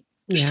 right?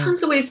 There's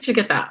tons of ways to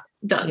get that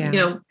done,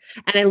 And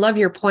I love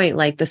your point,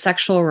 like the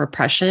sexual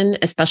repression,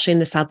 especially in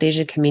the South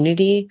Asian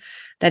community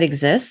that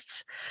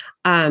exists.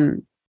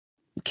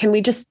 can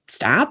we just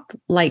stop?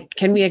 Like,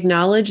 can we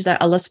acknowledge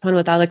that Allah subhanahu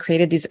wa ta'ala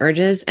created these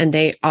urges and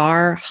they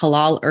are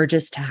halal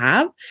urges to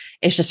have?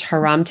 It's just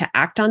haram to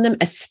act on them,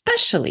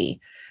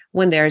 especially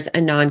when there's a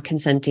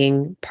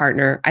non-consenting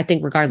partner, I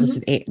think regardless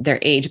of their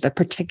age, but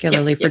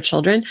particularly for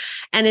children.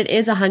 And it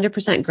is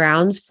 100%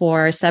 grounds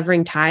for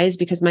severing ties,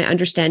 because my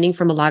understanding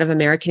from a lot of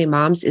American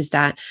imams is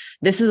that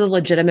this is a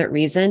legitimate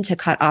reason to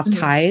cut off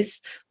ties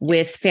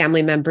with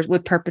family members,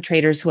 with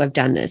perpetrators who have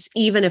done this,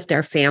 even if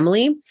they're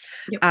family.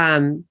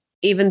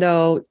 Even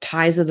though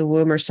ties of the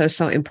womb are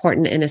so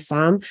important in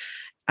Islam,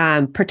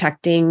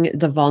 protecting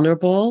the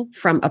vulnerable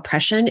from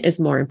oppression is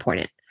more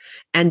important.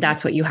 And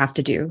that's what you have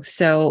to do.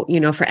 So,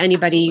 for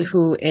anybody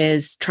who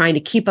is trying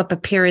to keep up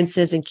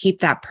appearances and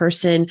keep that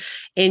person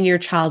in your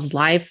child's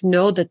life,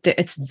 know that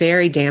it's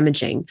very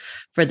damaging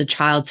for the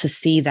child to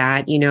see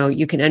that.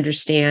 You can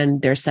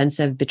understand their sense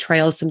of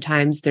betrayal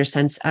sometimes, their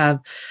sense of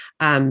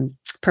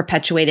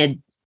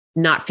perpetuated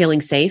not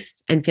feeling safe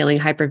and feeling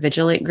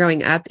hypervigilant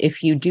growing up.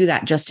 If you do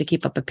that just to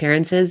keep up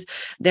appearances,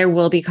 there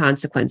will be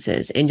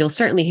consequences. And you'll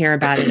certainly hear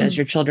about it as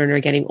your children are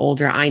getting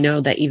older. I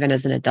know that even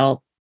as an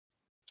adult,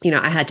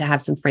 I had to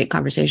have some frank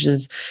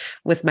conversations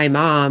with my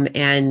mom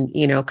and,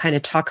 kind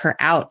of talk her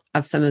out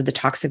of some of the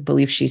toxic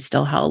beliefs she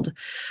still held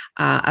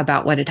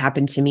about what had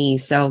happened to me.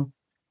 So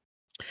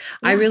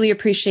I really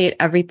appreciate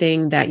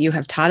everything that you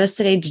have taught us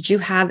today. Did you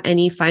have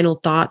any final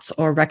thoughts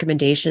or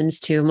recommendations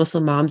to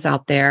Muslim moms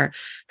out there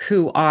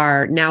who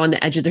are now on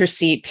the edge of their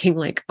seat being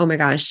like, oh my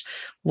gosh,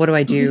 what do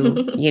I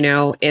do,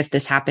 if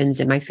this happens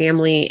in my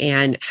family,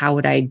 and how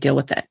would I deal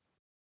with it?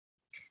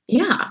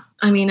 Yeah.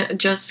 I mean,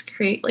 just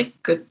create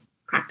good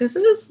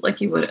practices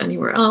like you would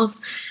anywhere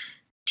else.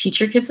 Teach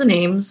your kids the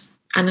names,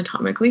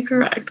 anatomically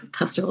correct.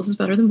 Testicles is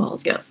better than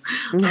balls, yes.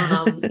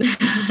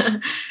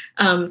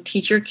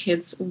 Teach your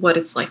kids what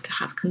it's like to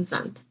have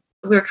consent.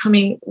 We're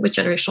coming with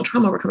generational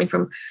trauma. We're coming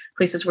from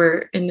places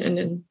where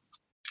in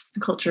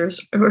cultures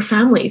or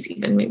families,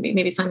 even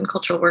maybe it's not even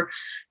cultural, where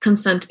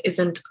consent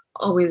isn't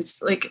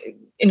always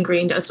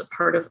ingrained as a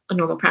part of a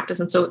normal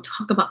practice. And so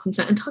talk about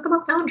consent and talk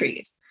about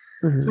boundaries.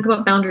 Talk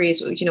about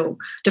boundaries.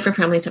 Different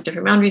families have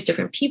different boundaries.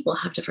 Different people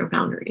have different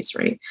boundaries,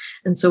 right?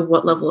 And so,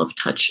 what level of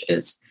touch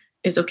is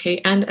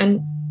okay?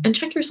 And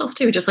check yourself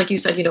too. Just like you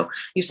said,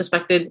 you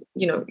suspected,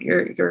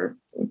 your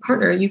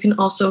partner. You can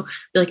also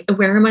be like,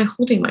 where am I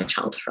holding my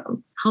child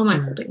from? How am I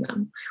holding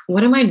them?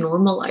 What am I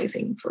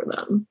normalizing for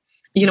them?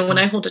 When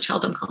I hold a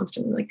child, I'm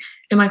constantly like,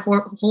 am I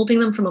holding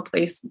them from a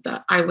place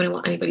that I wouldn't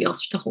want anybody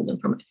else to hold them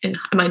from? And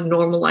am I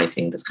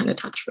normalizing this kind of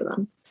touch for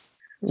them?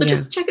 So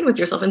just check in with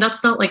yourself. And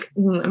that's not like,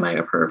 am I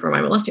a perv or am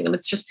I molesting them?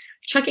 It's just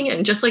checking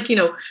in. Just like,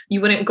 you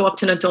wouldn't go up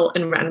to an adult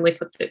and randomly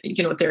put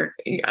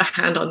a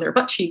hand on their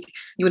butt cheek.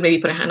 You would maybe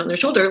put a hand on their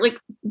shoulder. Like,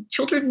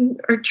 children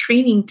are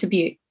training to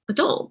be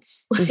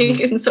adults.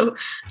 And so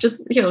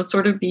just,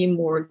 sort of be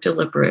more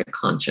deliberate,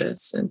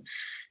 conscious, and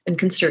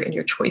considerate in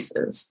your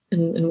choices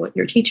and what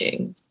you're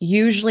teaching.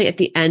 Usually at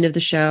the end of the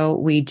show,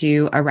 we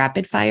do a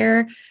rapid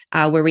fire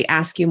where we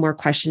ask you more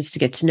questions to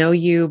get to know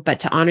you, but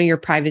to honor your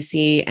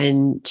privacy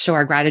and show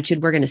our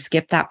gratitude, we're going to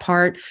skip that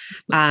part.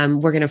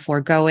 We're going to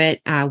forego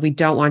it. We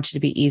don't want you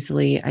to be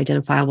easily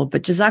identifiable,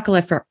 but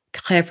Jazakallah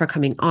khair for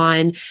coming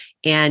on.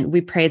 And we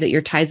pray that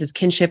your ties of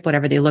kinship,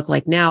 whatever they look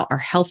like now, are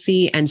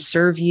healthy and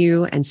serve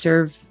you and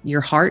serve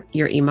your heart,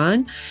 your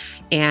iman.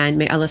 And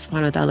may Allah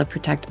subhanahu wa ta'ala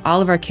protect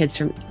all of our kids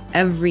from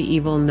every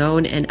evil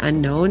known and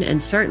unknown,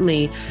 and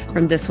certainly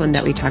from this one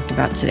that we talked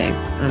about today.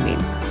 Ameen.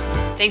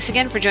 Thanks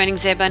again for joining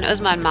Zeba and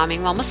Uzma on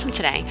Momming While Muslim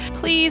today.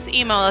 Please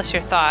email us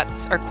your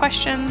thoughts or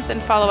questions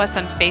and follow us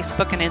on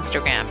Facebook and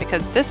Instagram,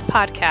 because this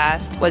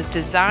podcast was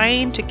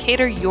designed to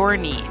cater your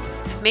needs.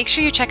 Make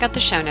sure you check out the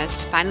show notes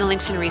to find the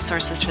links and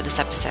resources for this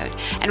episode.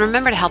 And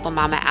remember to help a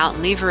mama out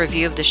and leave a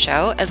review of the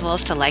show, as well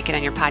as to like it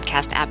on your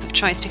podcast app of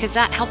choice, because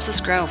that helps us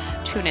grow.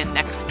 Tune in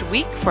next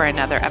week for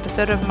another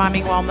episode of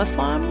Momming While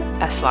Muslim.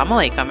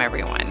 Assalamu alaikum,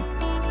 everyone.